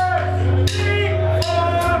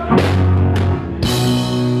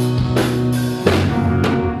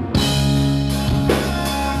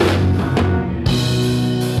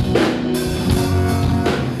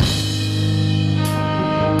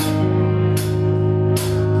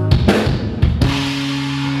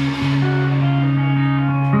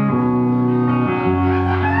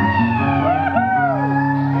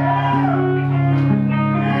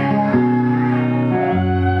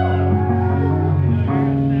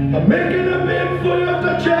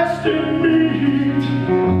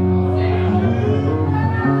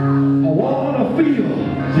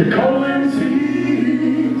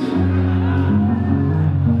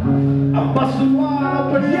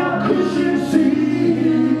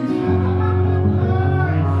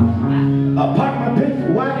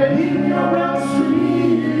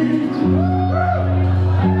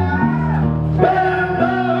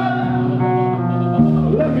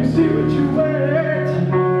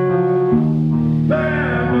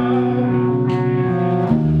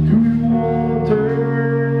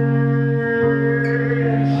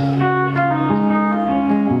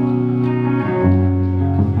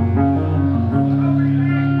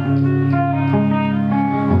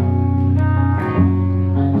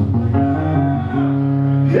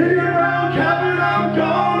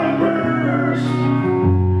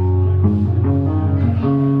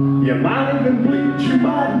 You might even bleed, you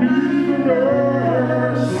might need a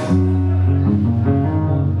nurse.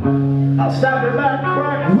 I'll stab your back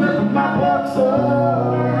crack with my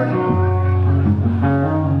bucksword.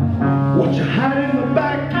 What you hide in the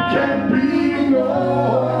back, you can't be ignored.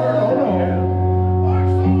 Oh no.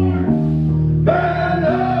 Band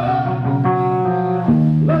up.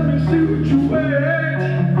 Let me see what you weigh.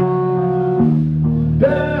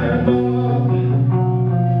 Band up.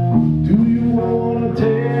 Do you wanna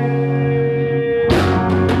take?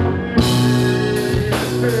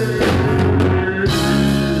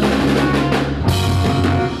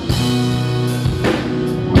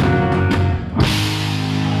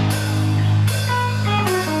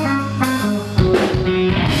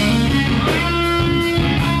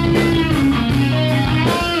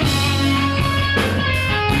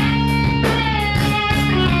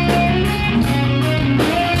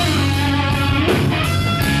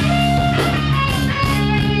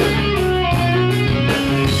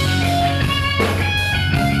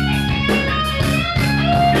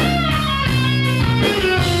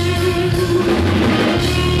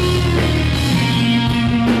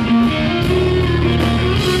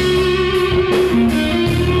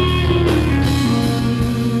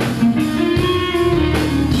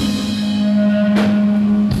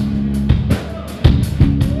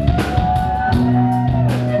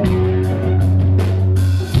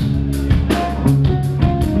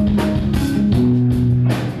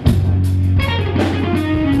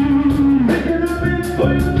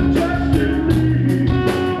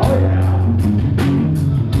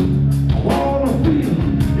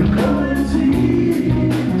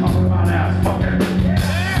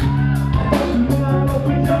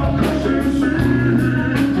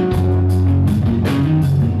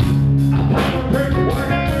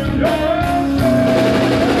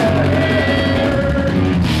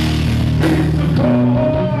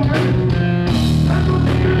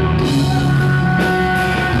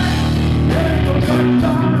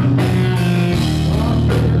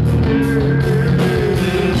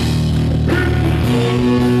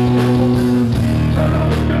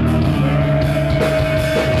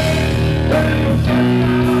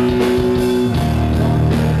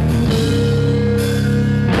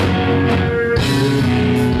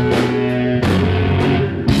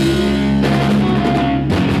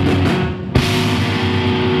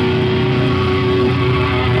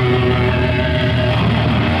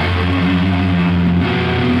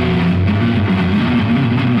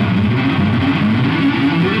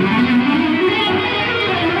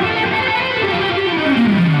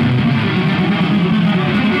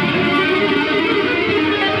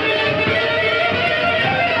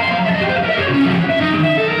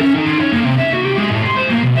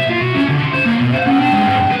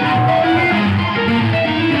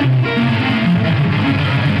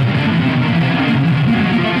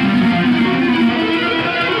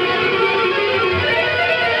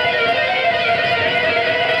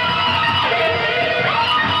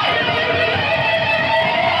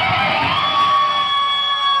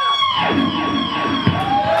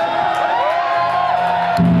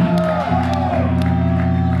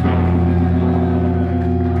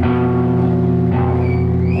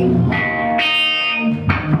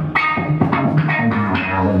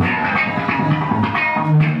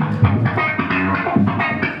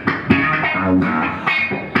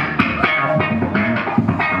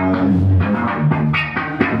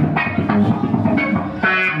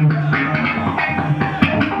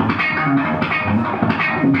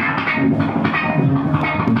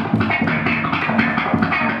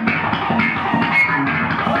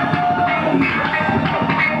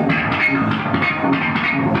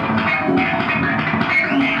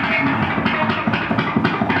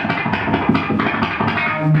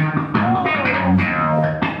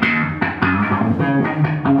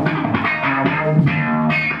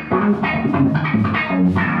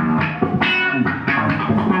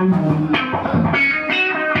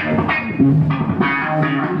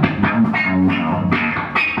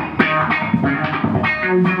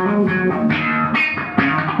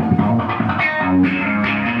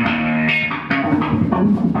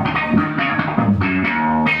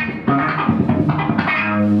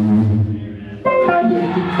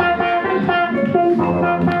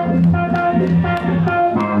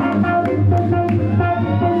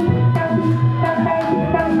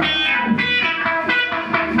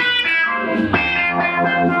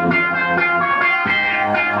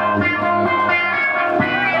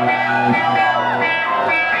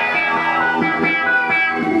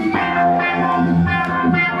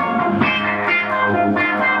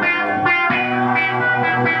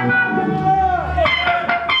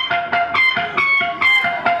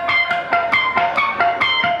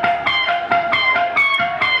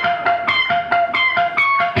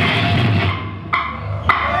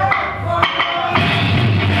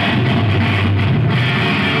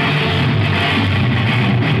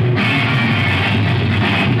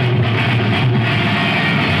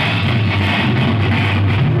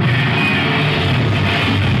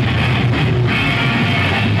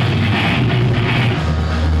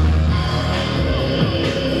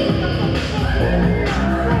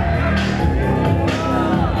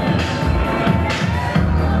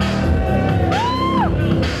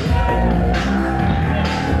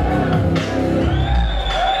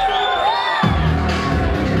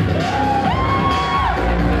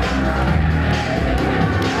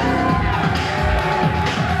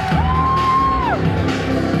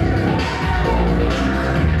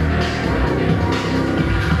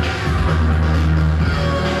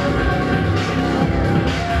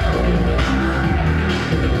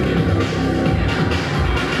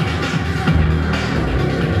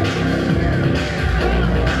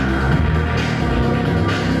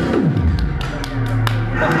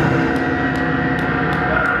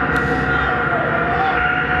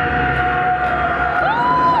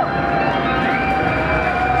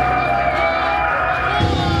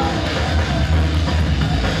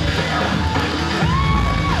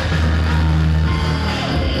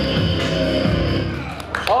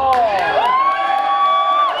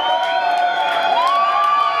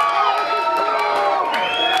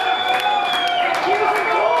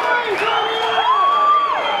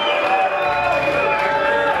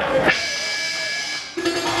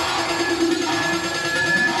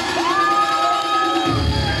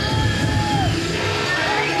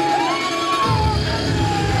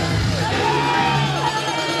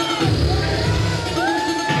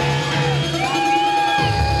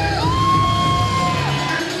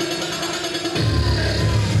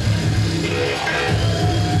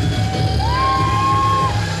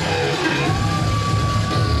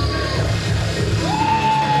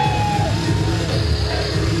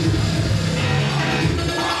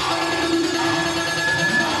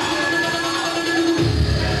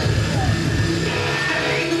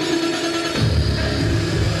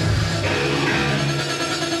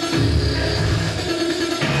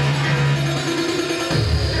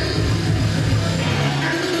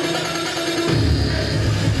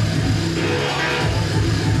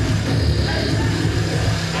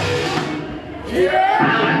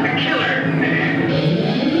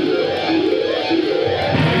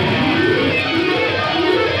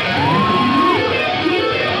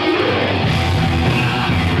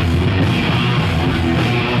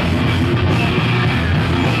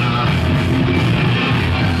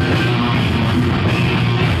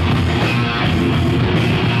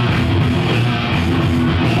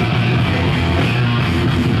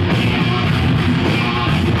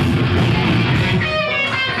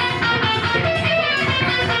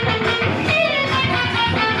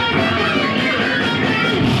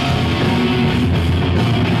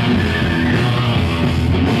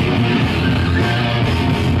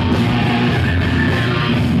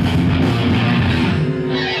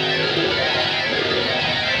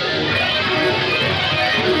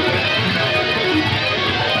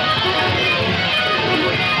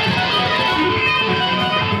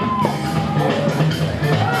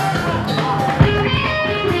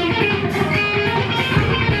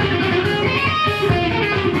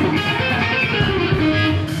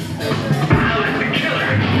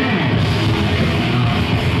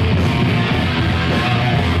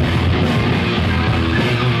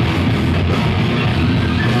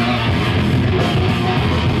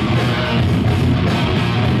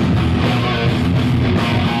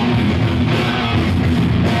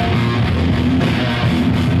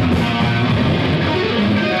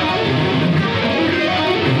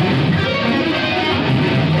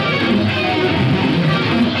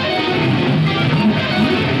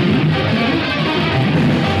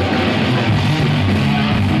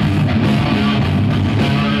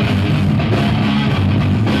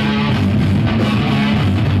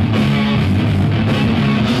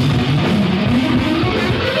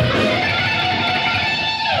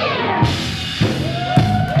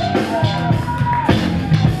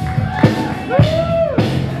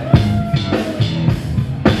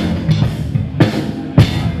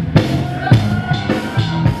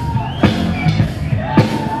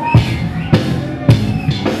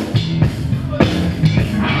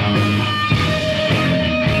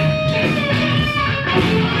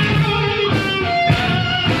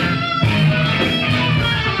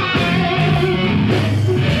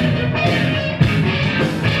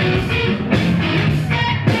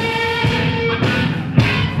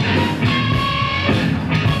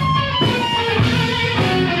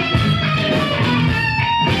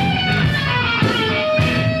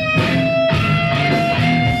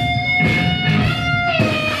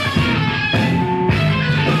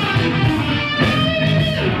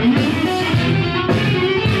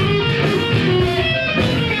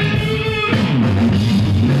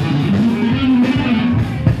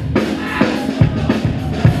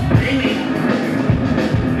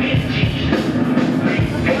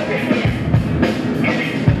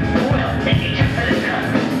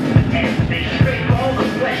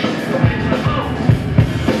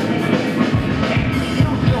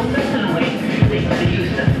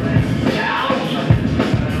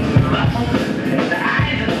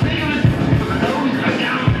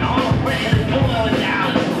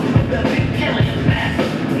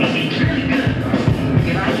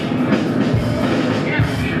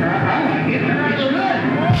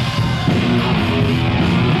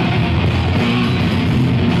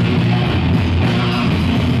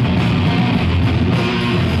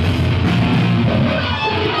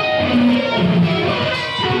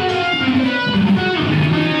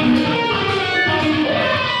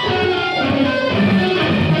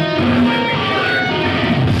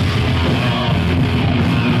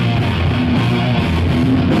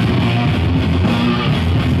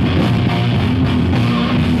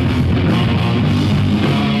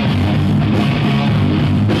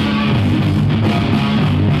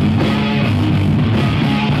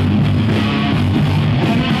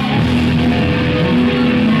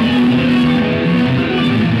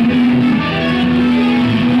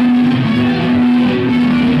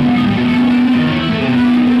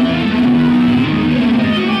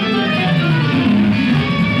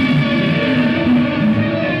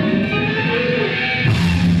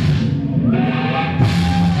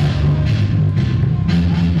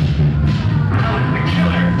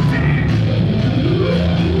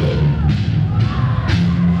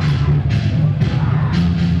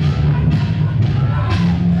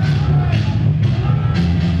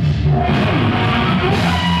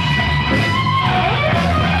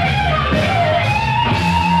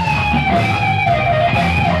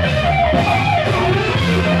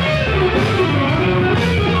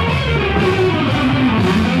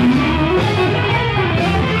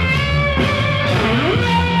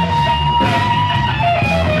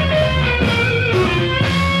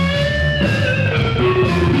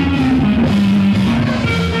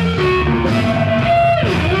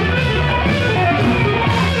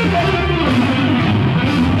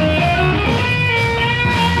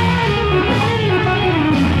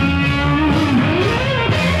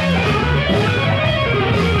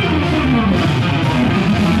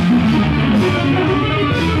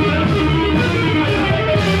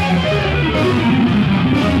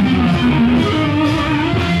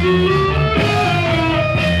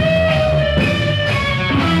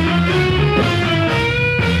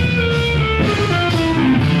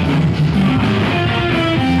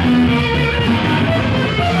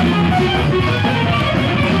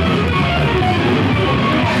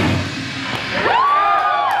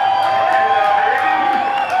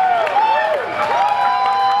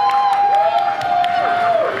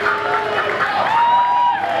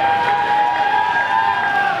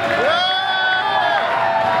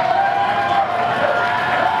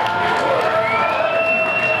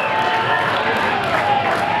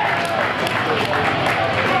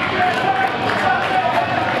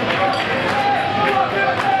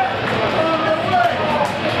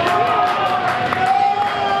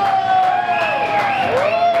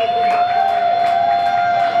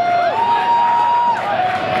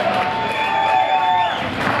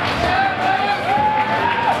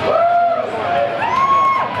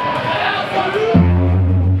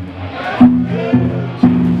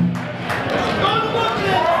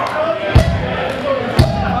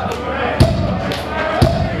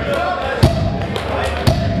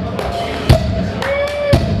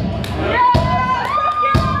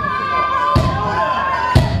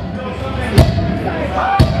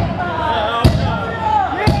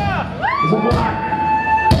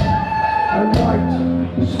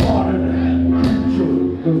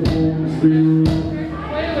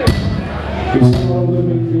 It's not a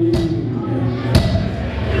living being.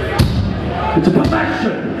 It's a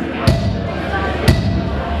possession.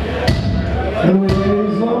 And we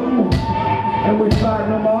raise them, and we fatten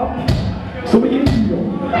them up, so we can eat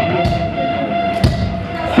them.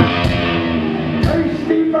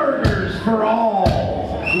 Tasty burgers for all.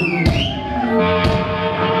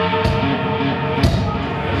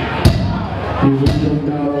 You lead them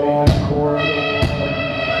down a long corridor.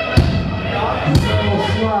 Metal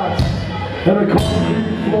slats and a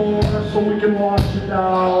concrete floor so we can wash it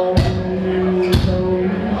down.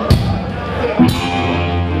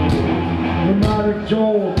 Pneumatic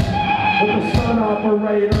jolt with the sun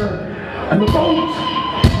operator and the boat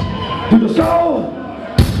to the south.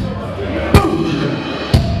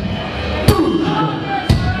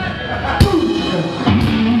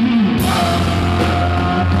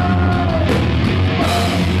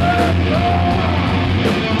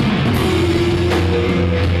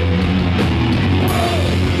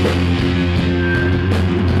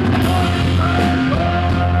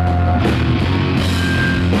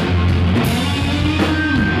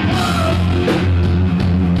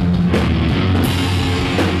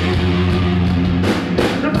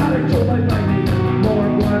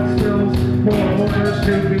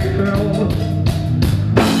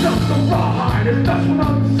 That's what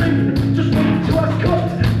I'm saying. Just wait till I cut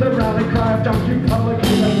the rally cry of donkey public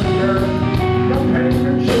here. No pain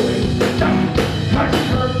and chewing. That's price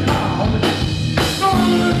per pound. No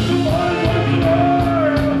one survives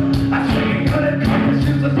alive. I'm swinging on it.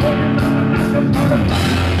 Carpenters are talking about a massive part of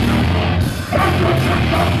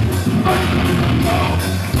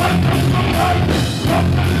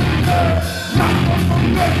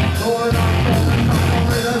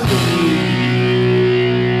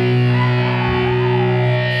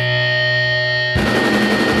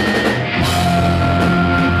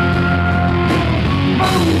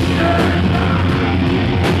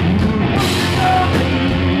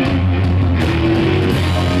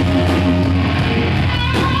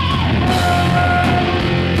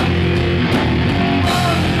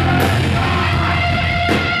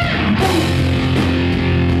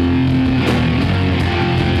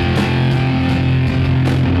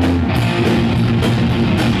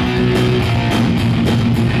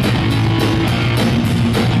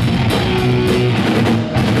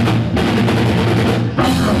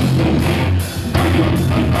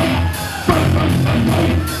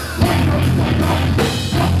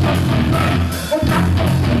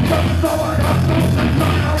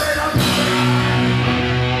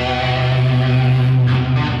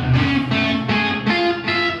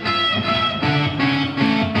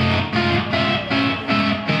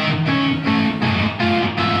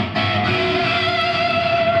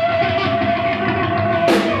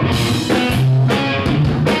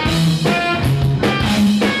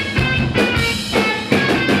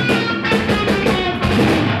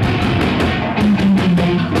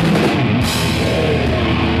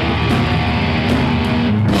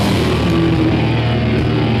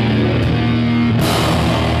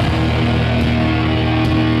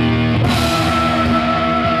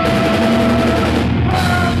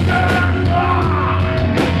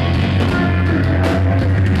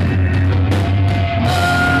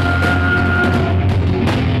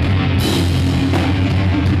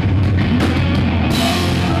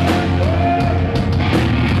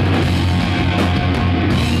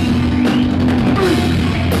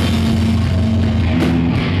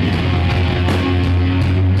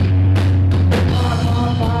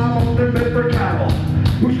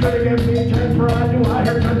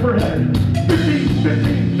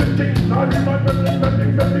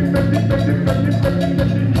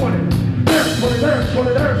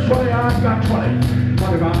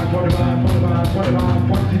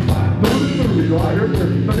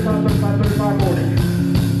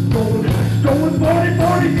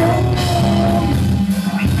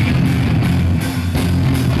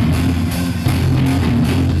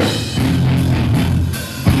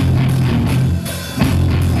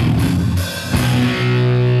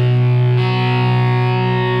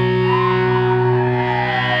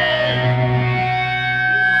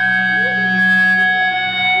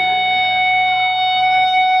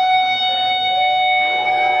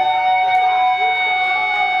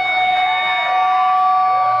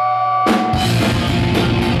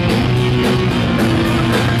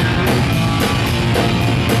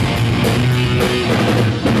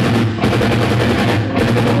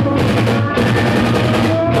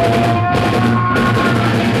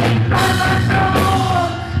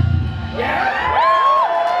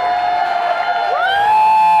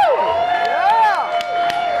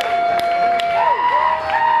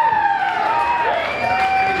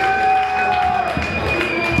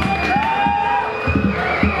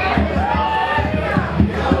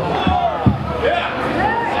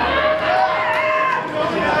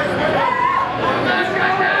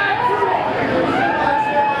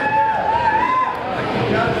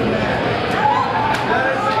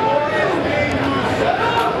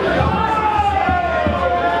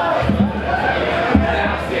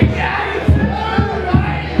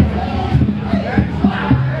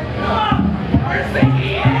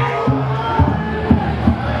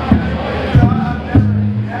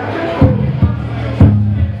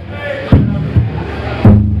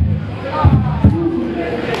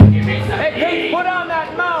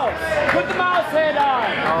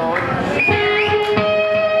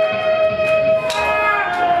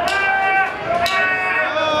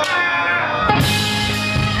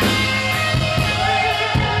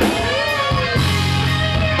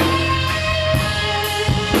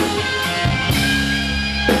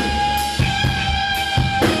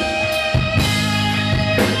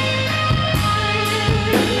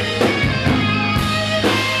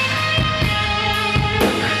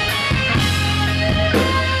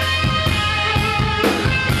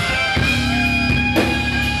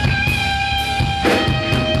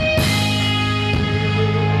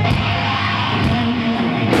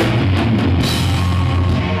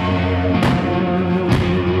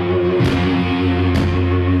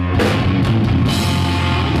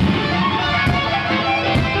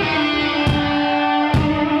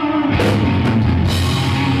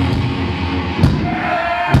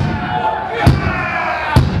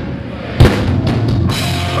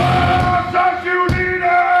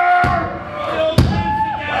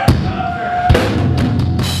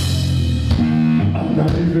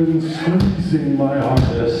sing my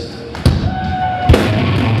hardest.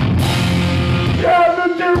 Yeah, the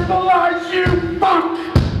duple lies, you fuck!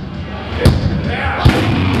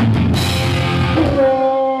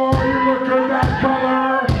 Oh, you look at that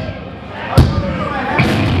color!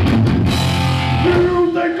 Do you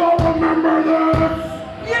think I'll remember this?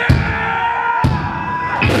 Yeah!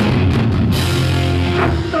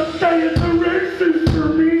 That's the day of the races for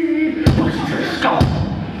me! Bust your skull!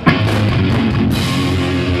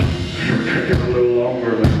 You're taking a little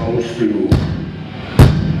longer than most do.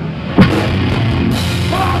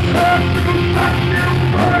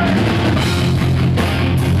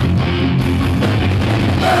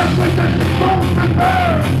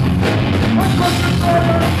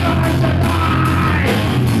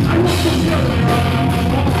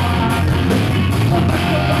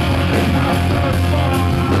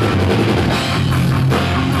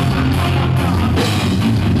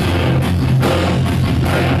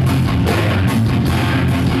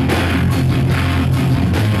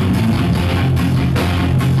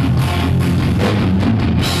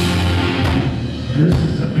 This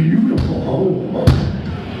is a beautiful home.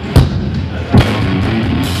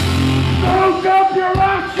 Soak up your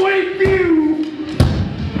last sweet view.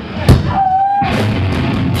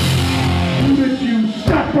 Who did you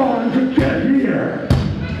step on to get here?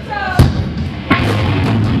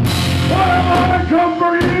 Why am I to come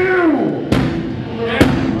for you?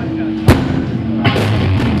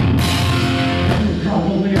 You're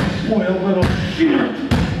probably a spoiled little shit.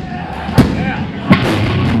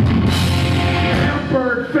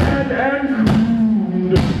 Bird fed and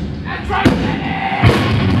groomed. That's right,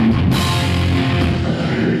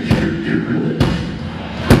 you're too good.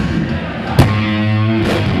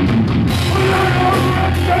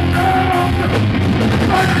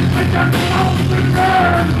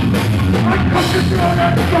 I come to throw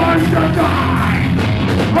that time to die.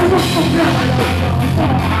 I look for belly on the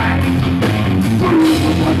fire. Who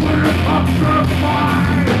was when it comes to fire?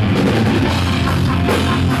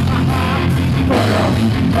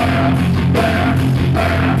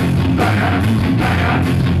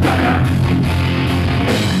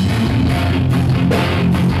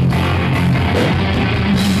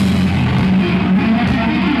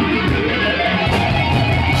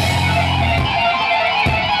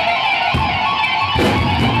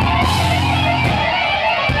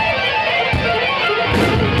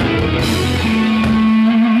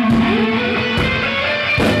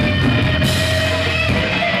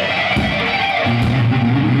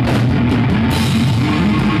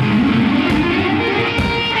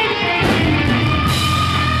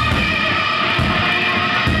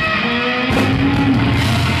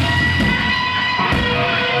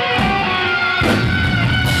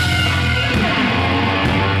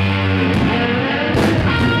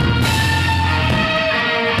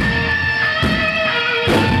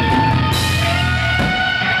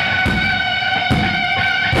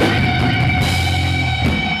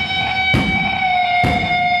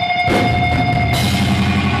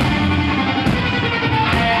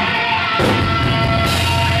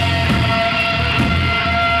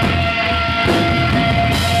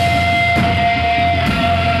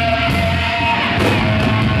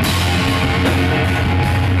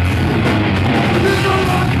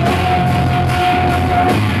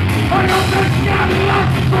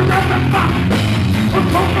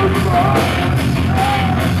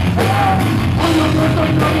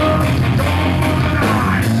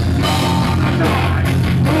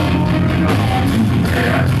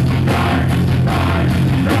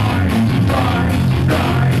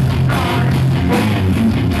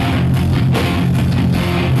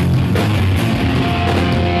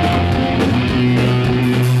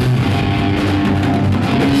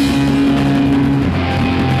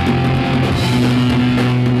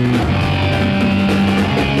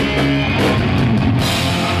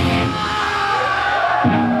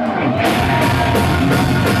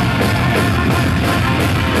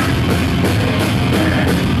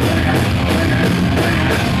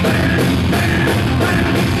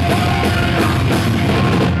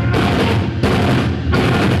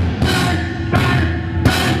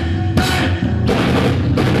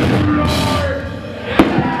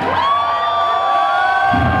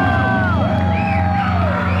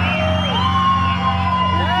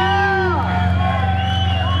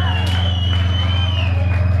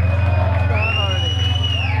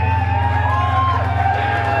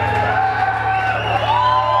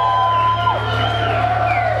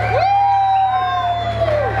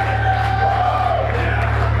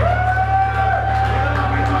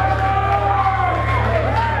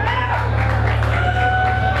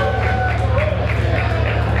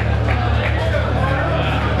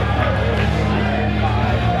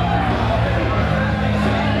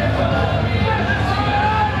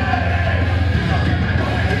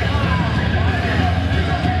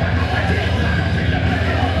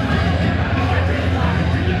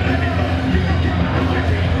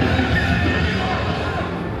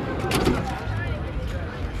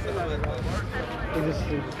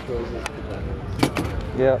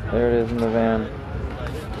 Yep, there it is in the van.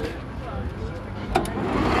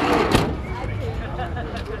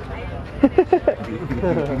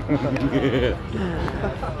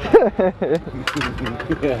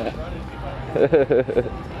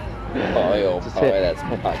 Just that's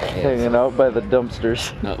hanging out by the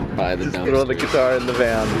dumpsters. Up by the Just dumpsters. throw the guitar in the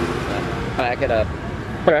van. Pack it up.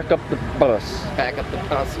 Back up the bus. Pack up the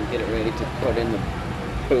bus and get it ready to put in the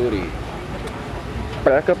booty.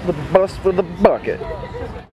 Back up the bus for the bucket.